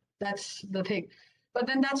item. That's the thing. But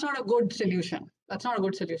then that's not a good solution. That's not a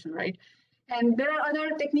good solution, right? And there are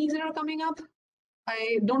other techniques that are coming up.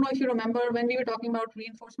 I don't know if you remember when we were talking about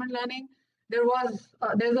reinforcement learning.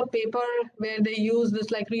 There's a paper where they use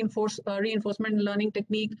this like reinforcement learning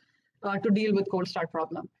technique to deal with cold start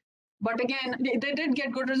problem. But again, they did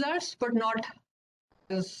get good results, but not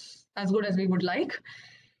as good as we would like.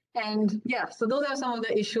 And yeah, so those are some of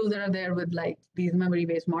the issues that are there with like these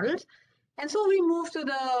memory-based models. And so we move to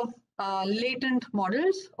the latent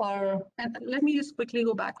models, and let me just quickly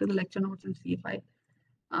go back to the lecture notes and see if I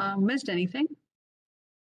missed anything.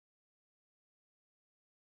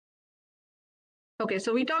 Okay,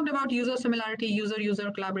 so we talked about user similarity, user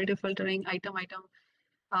collaborative filtering, item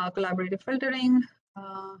collaborative filtering.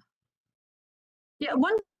 Yeah,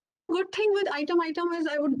 one good thing with item is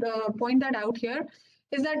I would point that out here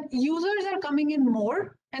is that users are coming in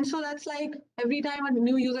more. And so that's like every time a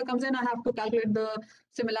new user comes in, I have to calculate the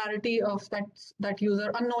similarity of that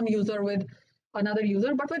user, unknown user with another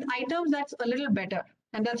user. But with items, that's a little better.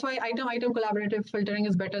 And that's why item collaborative filtering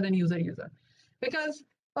is better than user. Because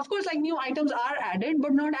of course, like new items are added,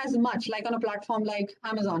 but not as much like on a platform like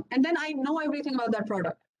Amazon. And then I know everything about that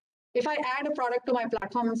product. If I add a product to my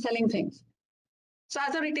platform, I'm selling things. So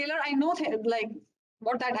as a retailer, I know like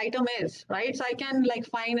what that item is, right? So I can like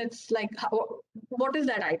find it's like what is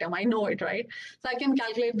that item? I know it, right? So I can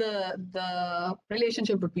calculate the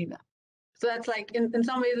relationship between them. So that's like in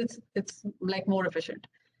some ways it's like more efficient.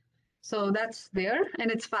 So that's there, and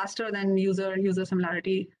it's faster than user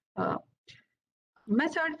similarity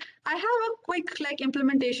method. I have a quick like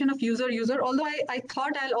implementation of user, although I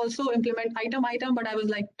thought I'll also implement item, but I was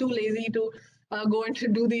like too lazy to go and to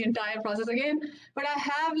do the entire process again. But I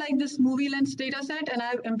have like this movie lens data set and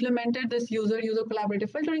I've implemented this user collaborative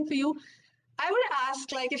filtering for you. I would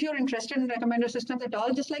ask like if you're interested in recommender systems at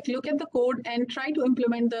all, just like look at the code and try to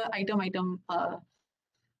implement the item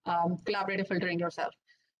collaborative filtering yourself.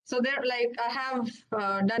 So there, like I have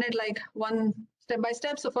done it like one step by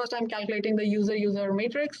step. So first I'm calculating the user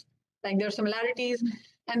matrix, like their similarities,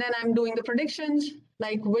 and then I'm doing the predictions,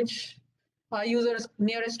 like which user is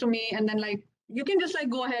nearest to me, and then like you can just like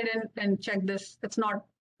go ahead and check this. It's not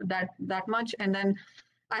that much, and then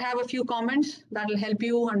I have a few comments that will help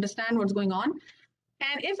you understand what's going on.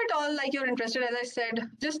 And if at all like you're interested, as I said,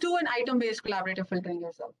 just do an item-based collaborative filtering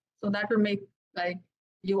yourself. So that will make like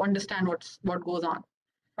you understand what goes on,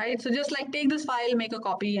 right? So just like take this file, make a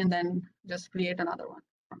copy, and then just create another one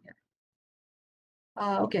from here.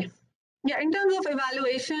 Okay. Yeah, in terms of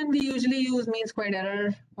evaluation, we usually use mean squared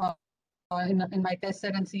error in my test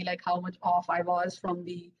set and see like how much off I was from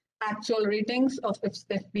the actual ratings of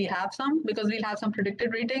if we have some, because we'll have some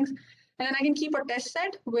predicted ratings. And then I can keep a test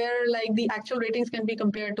set where like the actual ratings can be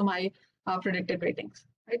compared to my predicted ratings,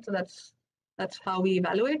 right? So that's how we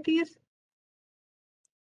evaluate these.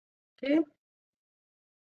 Okay.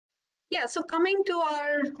 Yeah, so coming to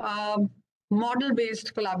our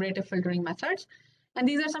model-based collaborative filtering methods, and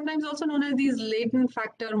these are sometimes also known as these latent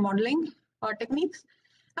factor modeling techniques.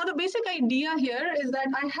 Now, the basic idea here is that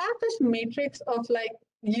I have this matrix of like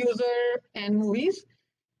user and movies,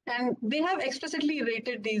 and they have explicitly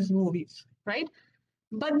rated these movies, right?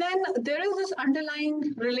 But then there is this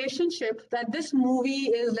underlying relationship that this movie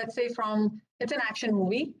is, let's say, it's an action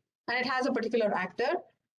movie and it has a particular actor,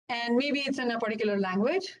 and maybe it's in a particular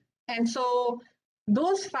language. And so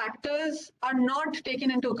those factors are not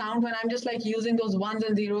taken into account when I'm just like using those ones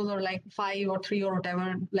and zeros or like 5 or 3 or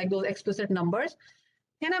whatever, like those explicit numbers,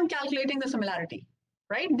 and I'm calculating the similarity,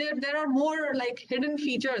 right? There are more like hidden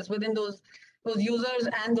features within those users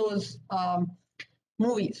and those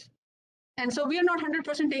movies. And so we are not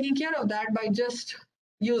 100% taking care of that by just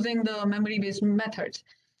using the memory-based methods.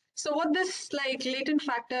 So what this like latent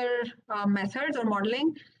factor methods or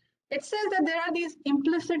modeling, it says that there are these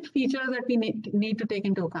implicit features that we need to take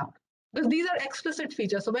into account. Because these are explicit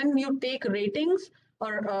features. So when you take ratings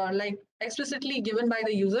or like explicitly given by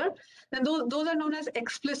the user, then those are known as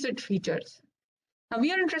explicit features. Now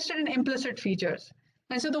we are interested in implicit features.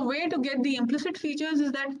 And so the way to get the implicit features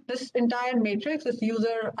is that this entire matrix, this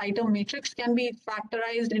user item matrix, can be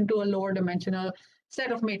factorized into a lower dimensional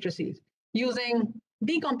set of matrices using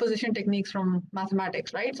decomposition techniques from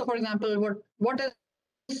mathematics, right? So for example, what does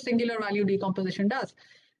singular value decomposition does?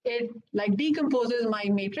 It like decomposes my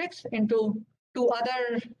matrix into two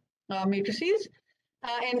other matrices.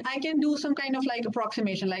 And I can do some kind of like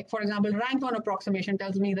approximation, like for example, rank one approximation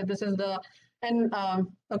tells me that this is the, and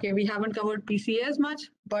okay, we haven't covered PCA as much,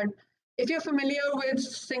 but if you're familiar with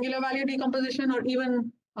singular value decomposition or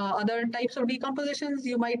even other types of decompositions,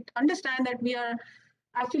 you might understand that we are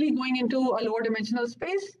actually going into a lower dimensional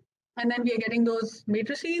space, and then we are getting those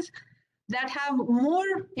matrices that have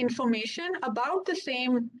more information about the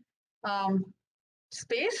same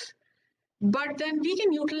space, but then we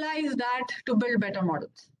can utilize that to build better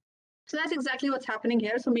models. So that's exactly what's happening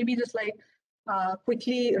here. So maybe just like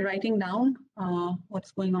quickly writing down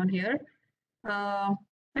what's going on here.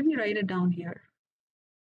 Let me write it down here.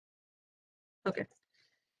 Okay.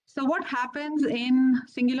 So what happens in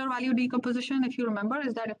singular value decomposition, if you remember,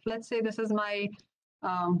 is that if let's say this is my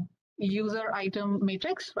user item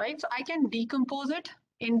matrix, right? So I can decompose it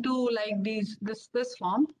into like this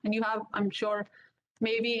form, and you have, I'm sure,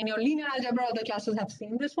 maybe in your linear algebra, other classes have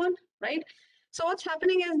seen this one, right? So what's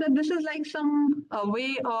happening is that this is like some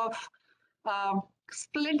way of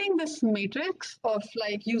splitting this matrix of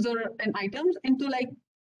like user and items into like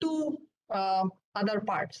two other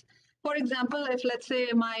parts. For example, if let's say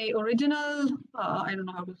my original, I don't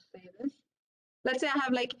know how to say this. Let's say I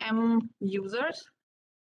have like M users,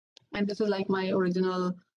 and this is like my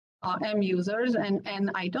original M users and N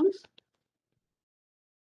items,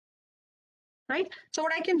 right? So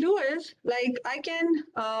what I can do is like I can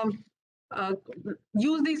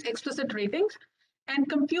use these explicit ratings and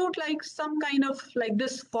compute like some kind of like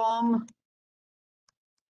this form.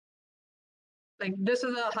 Like this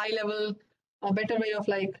is a high level, a better way of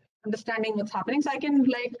like understanding what's happening. So I can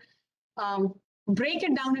like break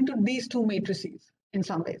it down into these two matrices in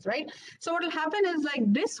some ways, right? So what will happen is like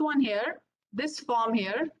this one here, this form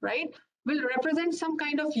here, right, will represent some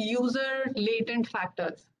kind of user latent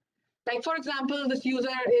factors. Like for example, this user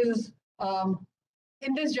is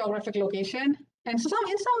in this geographic location, and so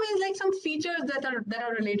in some ways like some features that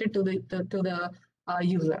are related to the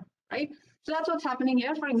user, right? So that's what's happening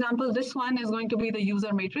here. For example, this one is going to be the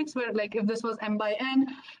user matrix, where like if this was M by N,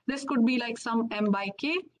 this could be like some M by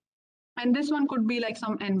K, and this one could be like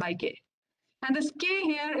some N by K. And this K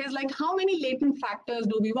here is like how many latent factors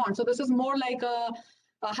do we want? So this is more like a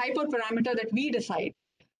hyperparameter that we decide,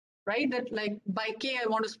 right? That like by K, I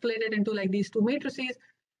want to split it into like these two matrices.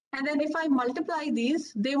 And then if I multiply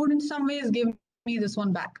these, they would in some ways give me this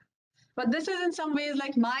one back. But this is in some ways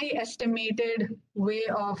like my estimated way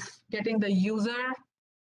of getting the user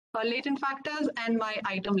latent factors and my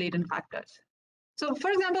item latent factors. So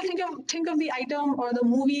for example, think of the item or the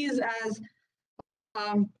movies as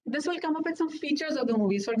this will come up with some features of the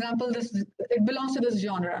movies. For example, it belongs to this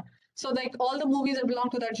genre. So like all the movies that belong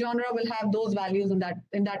to that genre will have those values in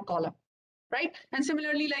that column, right? And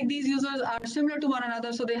similarly, like these users are similar to one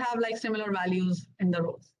another, so they have like similar values in the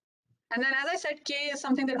rows. And then as I said, K is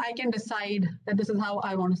something that I can decide that this is how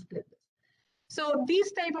I want to split this. So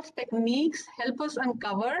these type of techniques help us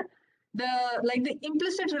uncover the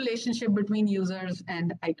implicit relationship between users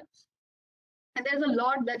and items. And there's a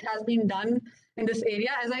lot that has been done in this area.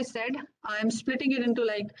 As I said, I'm splitting it into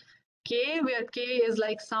like K, where K is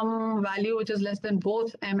like some value which is less than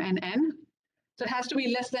both M and N. So it has to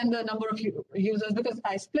be less than the number of users because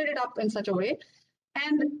I split it up in such a way.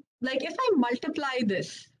 And like if I multiply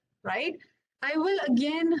this, right, I will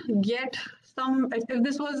again get some, if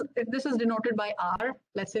this is denoted by R,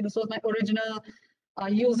 let's say this was my original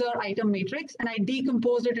user item matrix and I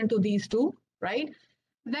decomposed it into these two, right?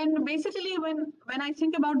 Then basically when I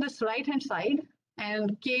think about this right hand side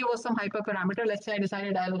and K was some hyperparameter, let's say I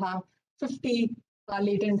decided I'll have 50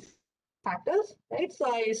 latent factors, right?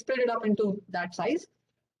 So I split it up into that size.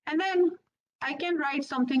 And then I can write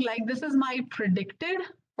something like this is my predicted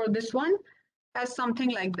for this one as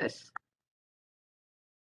something like this.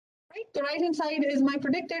 Right? The right hand side is my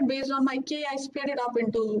predicted based on my K. I split it up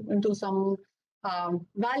into some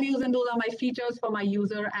values, and those are my features for my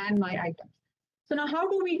user and my items. So now how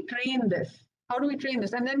do we train this? How do we train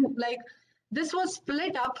this? And then like this was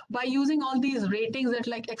split up by using all these ratings that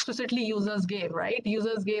like explicitly users gave, right?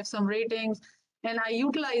 Users gave some ratings and I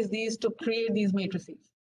utilize these to create these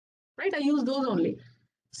matrices, right? I use those only.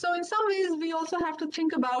 So in some ways, we also have to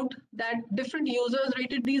think about that different users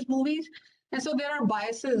rated these movies. And so there are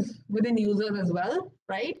biases within users as well,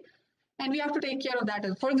 right? And we have to take care of that.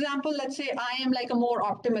 For example, let's say I am like a more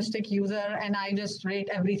optimistic user and I just rate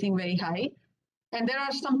everything very high. And there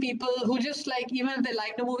are some people who just like, even if they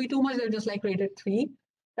like the movie too much, they'll just like rate it 3,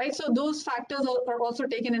 right? So those factors are also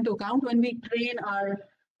taken into account when we train our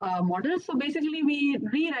models. So basically we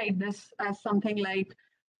rewrite this as something like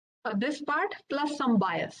this part plus some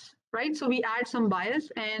bias, right? So we add some bias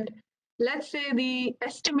and let's say the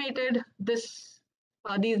estimated these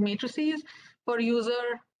matrices for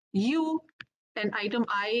user U and item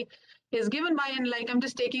I is given by, and like I'm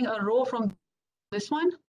just taking a row from this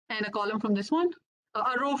one and a column from this one,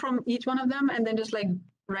 a row from each one of them, and then just like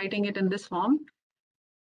writing it in this form,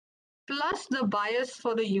 plus the bias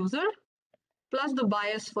for the user, plus the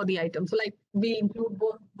bias for the item. So like we include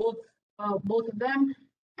both of them.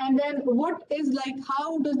 And then what is like,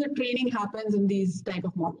 how does the training happens in these type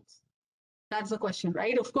of models? That's the question,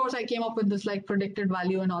 right? Of course, I came up with this like predicted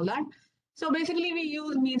value and all that. So basically we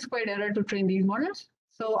use mean squared error to train these models.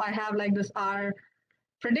 So I have like this R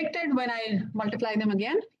predicted when I multiply them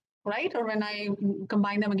again, right? Or when I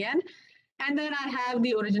combine them again. And then I have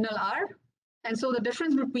the original R. And so the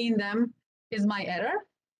difference between them is my error.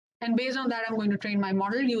 And based on that, I'm going to train my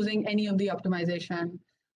model using any of the optimization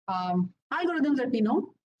algorithms that we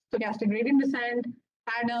know, stochastic gradient descent,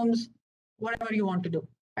 Adams, whatever you want to do,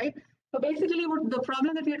 right? So basically what the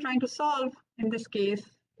problem that we are trying to solve in this case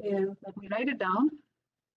is, let me write it down,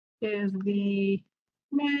 is the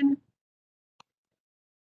min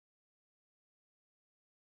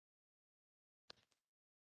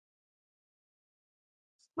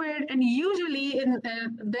squared. And usually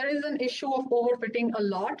there is an issue of overfitting a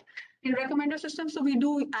lot in recommender systems. So we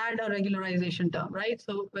do add a regularization term, right?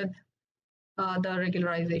 So with the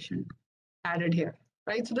regularization added here,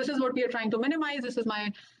 right? So this is what we are trying to minimize. This is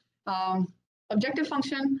my objective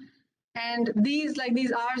function. And these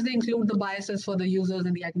R's, they include the biases for the users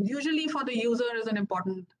and the items. Usually for the user is an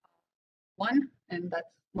important one, and that's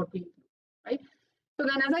what we do, right? So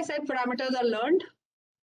then, as I said, parameters are learned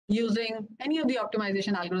using any of the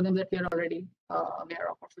optimization algorithms that we are already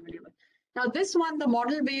aware of or familiar with. Now, this one, the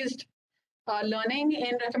model-based learning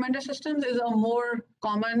in recommender systems is a more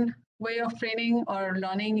common way of training or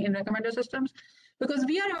learning in recommender systems, because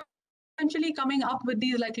we are eventually coming up with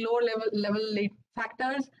these like lower level late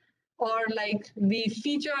factors or like the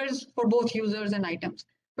features for both users and items,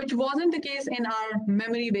 which wasn't the case in our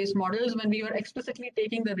memory-based models when we were explicitly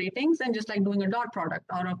taking the ratings and just like doing a dot product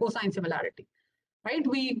or a cosine similarity, right?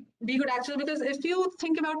 We could actually, because if you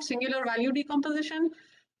think about singular value decomposition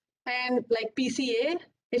and like PCA,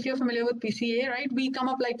 if you're familiar with PCA, right? We come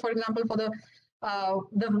up like, for example, for the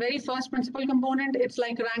very first principal component, it's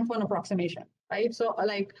like rank 1 approximation, right? So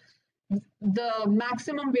like the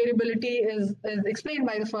maximum variability is explained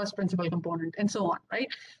by the first principal component and so on, right?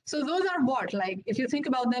 So those are what, like, if you think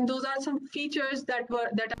about them, those are some features that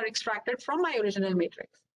are extracted from my original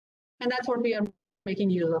matrix. And that's what we are making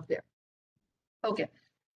use of there. Okay.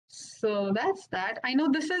 So that's that. I know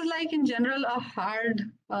this is like in general a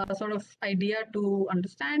hard sort of idea to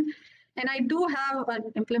understand. And I do have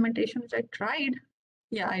an implementation which I tried.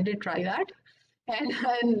 Yeah, I did try that.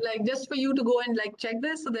 And like just for you to go and like check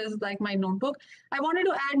this. So there's like my notebook. I wanted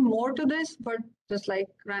to add more to this, but just like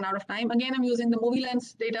ran out of time. Again, I'm using the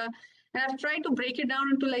MovieLens data and I've tried to break it down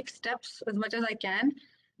into like steps as much as I can.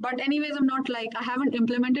 But anyways, I'm not like, I haven't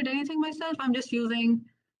implemented anything myself. I'm just using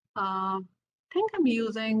I think I'm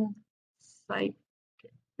using like,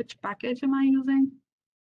 which package am I using?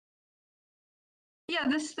 Yeah,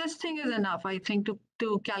 this thing is enough, I think,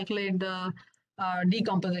 to calculate the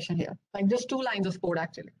decomposition here, like just 2 lines of code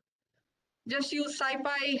actually. Just use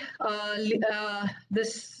SciPy,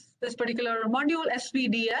 this particular module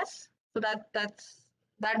SVDS, so that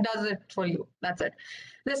does it for you. That's it.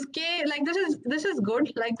 This K, like this is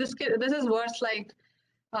good. Like this is worth like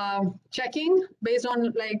checking based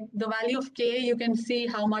on like the value of K. You can see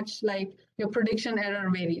how much like your prediction error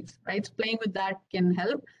varies, right? So playing with that can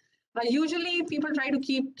help. Usually people try to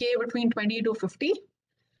keep K between 20 to 50,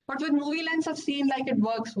 but with Movie Lens, I've seen like it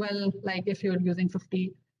works well. Like if you're using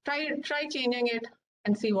 50, try changing it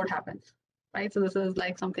and see what happens, right? So this is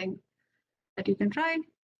like something that you can try.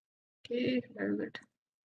 Okay, where is it?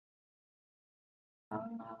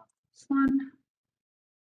 This one.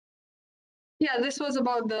 Yeah, this was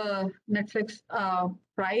about the Netflix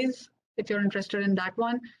prize, if you're interested in that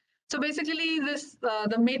one. So basically,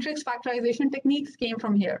 the matrix factorization techniques came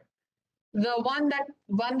from here. The one that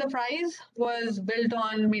won the prize was built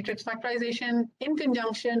on matrix factorization in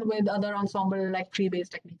conjunction with other ensemble like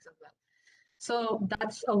tree-based techniques as well. So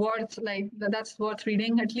that's worth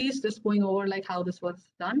reading, at least just going over like how this was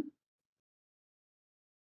done.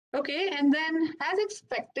 Okay, and then as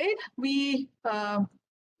expected, we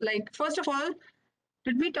like first of all,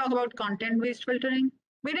 did we talk about content-based filtering?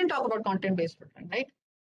 We didn't talk about content-based filtering, right?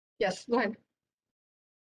 Yes, go ahead.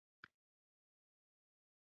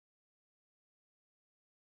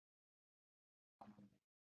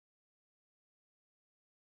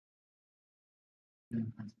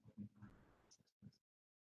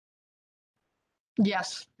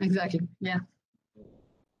 Yes, exactly. Yeah.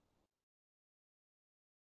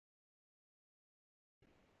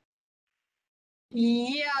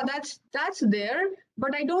 Yeah, that's there,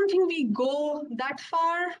 but I don't think we go that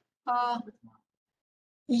far.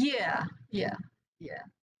 Yeah, yeah, yeah,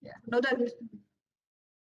 yeah. No,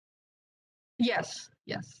 yes,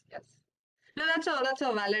 yes, yes. No, that's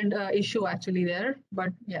a valid issue actually there, but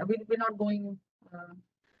yeah, we're not going uh,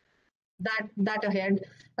 that ahead.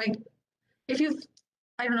 Like if you,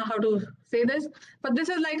 I don't know how to say this, but this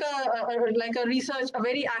is like a research, a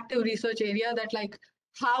very active research area that like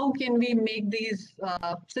how can we make these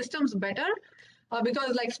systems better,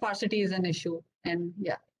 because like sparsity is an issue, and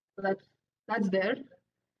yeah, so that's there.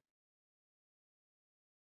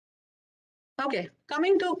 Okay,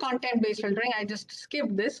 coming to content-based filtering, I just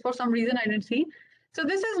skipped this for some reason I didn't see. So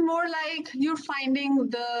this is more like you're finding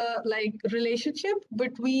the like relationship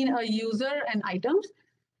between a user and items.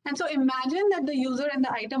 And so imagine that the user and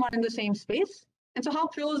the item are in the same space. And so how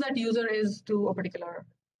close that user is to a particular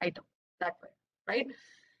item that way, right?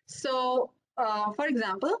 So for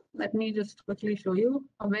example, let me just quickly show you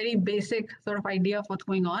a very basic sort of idea of what's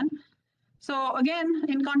going on. So again,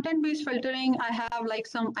 in content-based filtering, I have like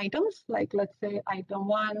some items, like let's say item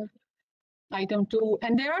 1, item 2,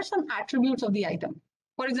 and there are some attributes of the item.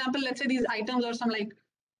 For example, let's say these items are some like,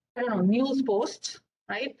 I don't know, news posts,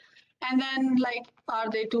 right? And then like, are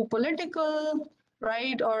they too political,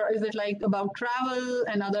 right? Or is it like about travel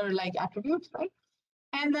and other like attributes, right?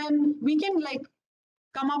 And then we can like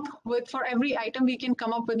come up with, for every item, we can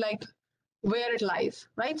come up with like where it lies,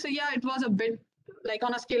 right? So yeah, it was a bit like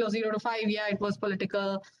on a scale of 0 to 5, yeah, it was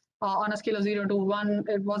political. On a scale of 0 to 1,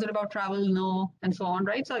 was it about travel? No, and so on,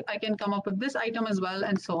 right? So I can come up with this item as well,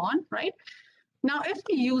 and so on, right? Now, if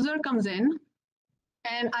the user comes in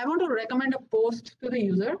and I want to recommend a post to the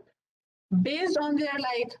user, based on their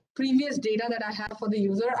like previous data that I have for the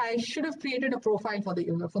user, I should have created a profile for the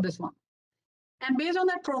user for this one. And based on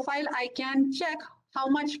that profile, I can check how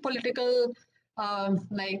much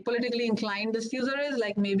like politically inclined this user is.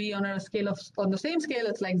 Like maybe on a scale of, on the same scale,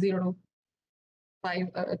 it's like 0 to 5,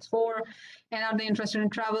 it's 4. And are they interested in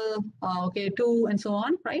travel? Okay, 2, and so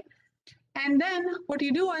on, right? And then what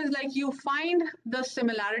you do is like you find the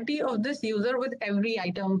similarity of this user with every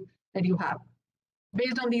item that you have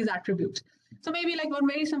based on these attributes. So maybe like one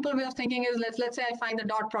very simple way of thinking is let's say I find the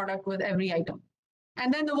dot product with every item.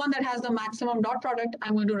 And then the one that has the maximum dot product,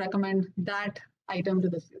 I'm going to recommend that item to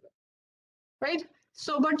this user, right?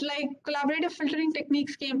 So, but like collaborative filtering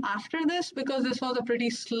techniques came after this because this was a pretty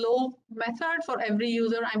slow method for every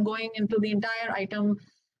user. I'm going into the entire item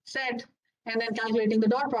set and then calculating the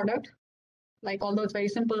dot product, like although it's very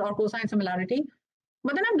simple, or cosine similarity,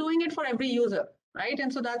 but then I'm doing it for every user, right?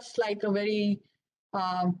 And so that's like a very,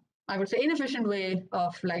 I would say, inefficient way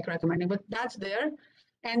of like recommending, but that's there.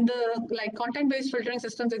 And the like content-based filtering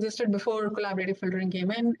systems existed before collaborative filtering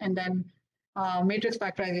came in, and then matrix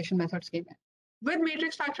factorization methods came in. With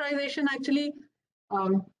matrix factorization, actually,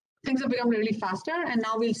 things have become really faster, and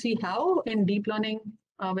now we'll see how in deep learning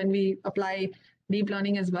when we apply deep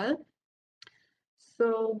learning as well.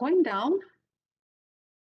 So going down,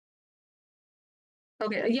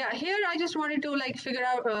 Okay, yeah, here I just wanted to like figure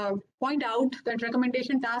out, point out that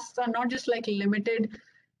recommendation tasks are not just like limited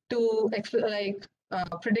to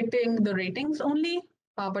predicting the ratings only,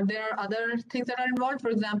 but there are other things that are involved. For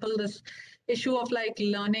example, this issue of like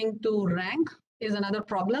learning to rank is another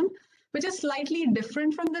problem, which is slightly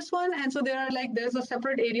different from this one. And so there's a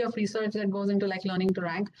separate area of research that goes into like learning to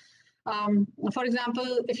rank. For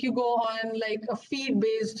example, if you go on like a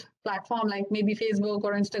feed-based platform, like maybe Facebook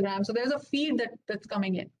or Instagram, so there's a feed that's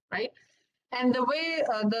coming in, right? And the way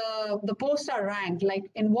the posts are ranked, like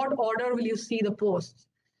in what order will you see the posts,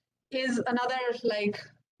 is another like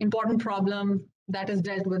important problem that is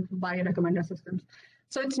dealt with by recommender systems.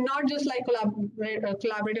 So it's not just like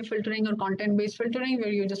collaborative filtering or content-based filtering where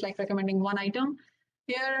you're just like recommending one item.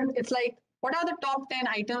 Here, it's like, what are the top 10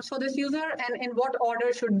 items for this user and in what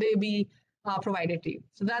order should they be provided to you?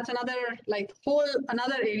 So that's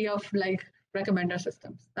another area of like recommender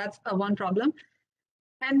systems. That's one problem.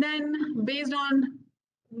 And then based on,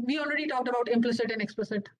 we already talked about implicit and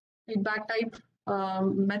explicit feedback type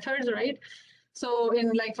methods, right? So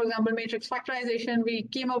in like, for example, matrix factorization, we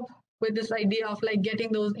came up with this idea of like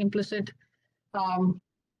getting those implicit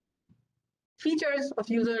features of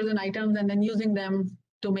users and items and then using them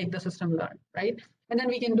to make the system learn, right? And then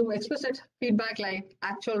we can do explicit feedback like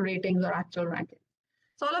actual ratings or actual rankings.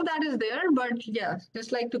 So all of that is there, but yeah,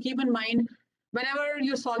 just like to keep in mind, whenever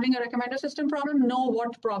you're solving a recommender system problem, know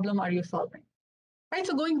what problem are you solving, right?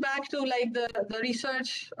 So going back to like the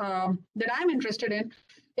research that I'm interested in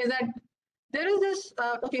is that there is this,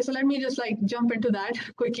 okay, so let me just like jump into that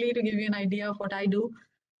quickly to give you an idea of what I do.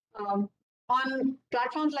 On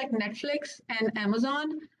platforms like Netflix and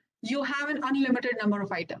Amazon, you have an unlimited number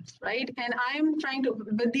of items, right? And I'm trying to,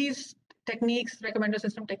 with these techniques, recommender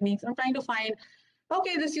system techniques, I'm trying to find,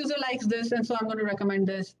 okay, this user likes this, and so I'm going to recommend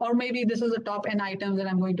this. Or maybe this is the top N items that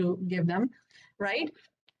I'm going to give them, right?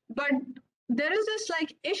 But there is this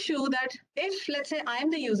like issue that if, let's say,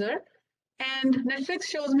 I'm the user and Netflix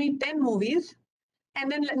shows me 10 movies,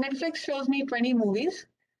 and then Netflix shows me 20 movies,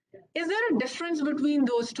 is there a difference between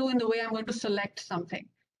those two in the way I'm going to select something?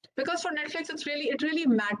 Because for Netflix, it really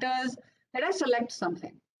matters that I select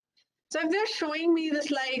something. So if they're showing me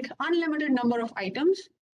this like unlimited number of items,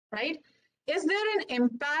 right? Is there an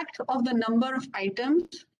impact of the number of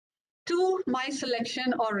items to my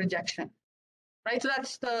selection or rejection? Right? So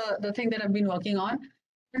that's the thing that I've been working on.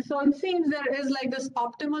 And so it seems there is like this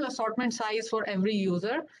optimal assortment size for every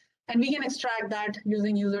user. And we can extract that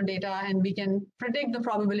using user data and we can predict the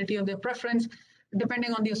probability of their preference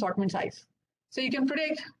depending on the assortment size. So you can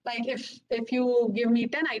predict like if you give me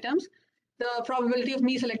 10 items, the probability of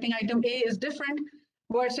me selecting item A is different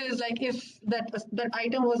versus like if that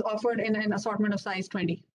item was offered in an assortment of size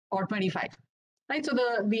 20 or 25. Right? So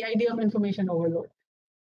the idea of information overload.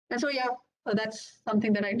 And so yeah, that's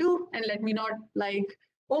something that I do. And let me not like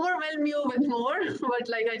overwhelm you with more, but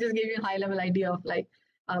like I just gave you a high level idea of like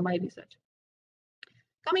my research.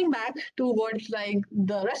 Coming back to what like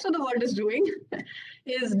the rest of the world is doing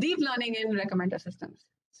is deep learning in recommender systems.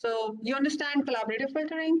 So you understand collaborative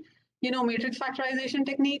filtering, you know, matrix factorization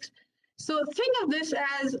techniques. So think of this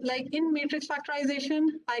as like in matrix factorization,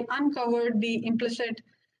 I uncovered the implicit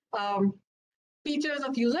features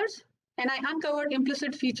of users and I uncovered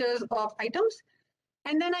implicit features of items.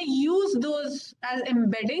 And then I use those as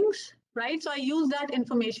embeddings, right? So I use that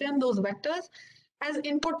information, those vectors, as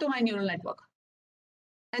input to my neural network.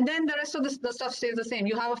 And then the rest of the stuff stays the same.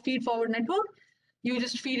 You have a feed forward network. You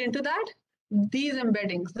just feed into that these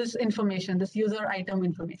embeddings, this information, this user item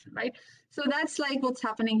information, right? So that's like what's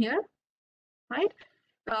happening here, right?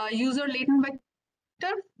 User latent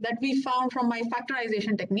vector that we found from my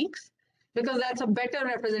factorization techniques, because that's a better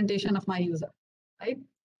representation of my user, right?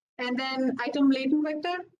 And then item latent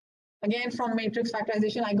vector, again, from matrix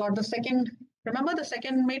factorization, I got the second, remember the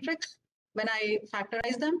second matrix when I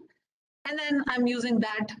factorized them? And then I'm using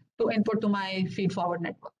that to input to my feed forward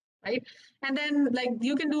network, right? And then like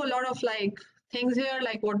you can do a lot of like things here,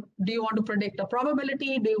 like what do you want to predict a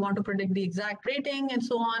probability? Do you want to predict the exact rating and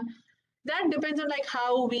so on? That depends on like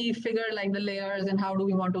how we figure like the layers and how do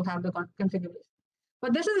we want to have the configuration.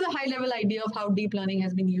 But this is a high level idea of how deep learning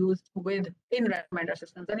has been used in recommender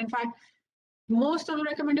systems. And in fact, most of the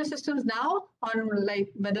recommender systems now on like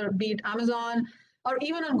whether be it Amazon or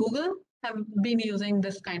even on Google have been using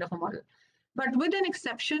this kind of a model. But with an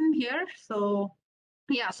exception here. So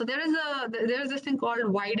yeah, so there is this thing called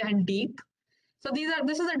wide and deep. So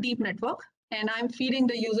this is a deep network, and I'm feeding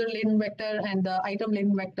the user latent vector and the item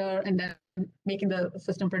latent vector and then making the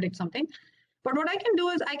system predict something. But what I can do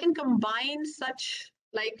is I can combine such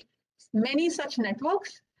like many such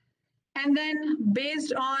networks And then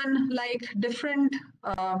based on like different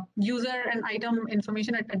user and item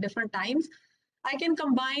information at different times, I can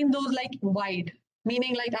combine those like wide,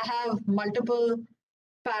 meaning like I have multiple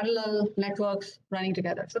parallel networks running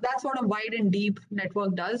together. So that's what a wide and deep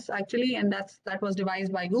network does actually, and that was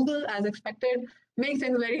devised by Google as expected. Makes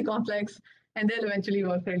things very complex, and they'll eventually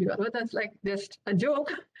work really well. But that's like just a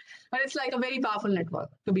joke. But it's like a very powerful network,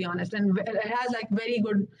 to be honest, and it has like very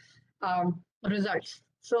good results.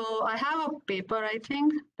 So I have a paper, I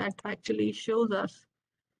think, that actually shows us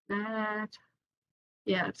that.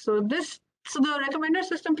 Yeah. So the recommender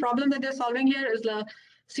system problem that they're solving here is the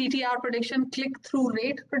CTR prediction, click-through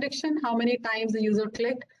rate prediction, how many times the user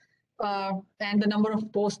clicked, and the number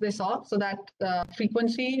of posts they saw. So that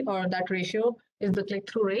frequency or that ratio is the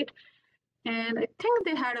click-through rate. And I think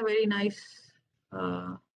they had a very nice,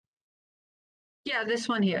 yeah, this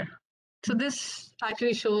one here. So this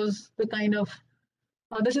actually shows the kind of,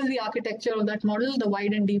 this is the architecture of that model, the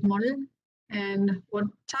wide and deep model. And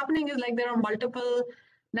what's happening is like there are multiple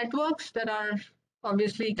networks that are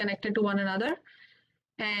obviously connected to one another.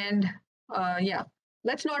 And yeah,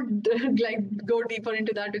 let's not like go deeper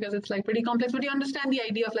into that because it's like pretty complex, but you understand the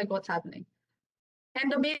idea of like what's happening.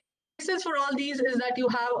 And the basis for all these is that you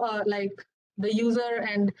have like the user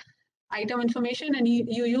and item information, and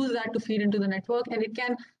you use that to feed into the network, and it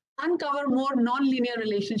can uncover more non-linear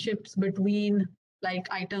relationships between like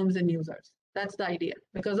items and users. That's the idea,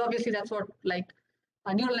 because obviously that's what like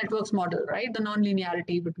a neural networks model, right? The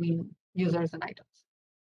non-linearity between users and items.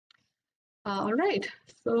 All right,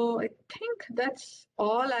 so I think that's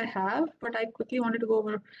all I have, but I quickly wanted to go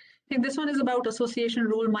over. I think this one is about association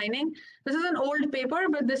rule mining. This is an old paper,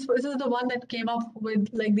 but this is the one that came up with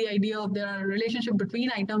like the idea of their relationship between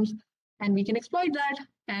items, and we can exploit that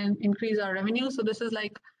and increase our revenue. So this is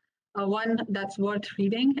like one that's worth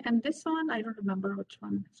reading. And this one, I don't remember which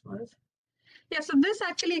one this was. Yeah, so this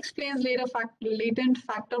actually explains latent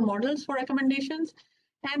factor models for recommendations.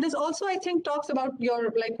 And this also, I think, talks about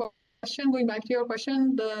your like question, going back to your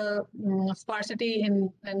question, the sparsity in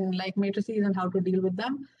like matrices and how to deal with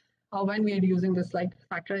them when we are using this like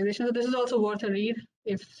factorization. So this is also worth a read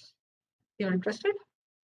if you're interested.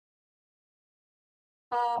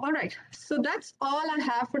 All right, so that's all I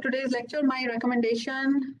have for today's lecture. My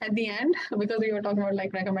recommendation at the end, because we were talking about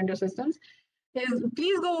like recommender systems, is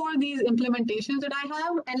please go over these implementations that I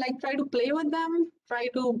have and like try to play with them, try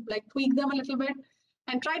to like tweak them a little bit,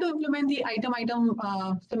 and try to implement the item-based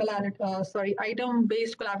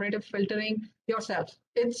collaborative filtering yourself.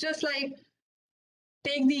 It's just like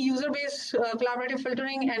take the user-based collaborative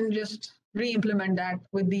filtering and just re-implement that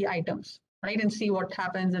with the items, right? And see what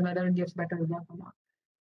happens and whether it gives better results or not.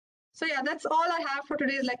 So yeah, that's all I have for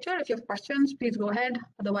today's lecture. If you have questions, please go ahead.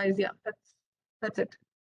 Otherwise, yeah, that's it.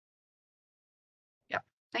 Yeah,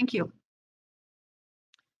 thank you.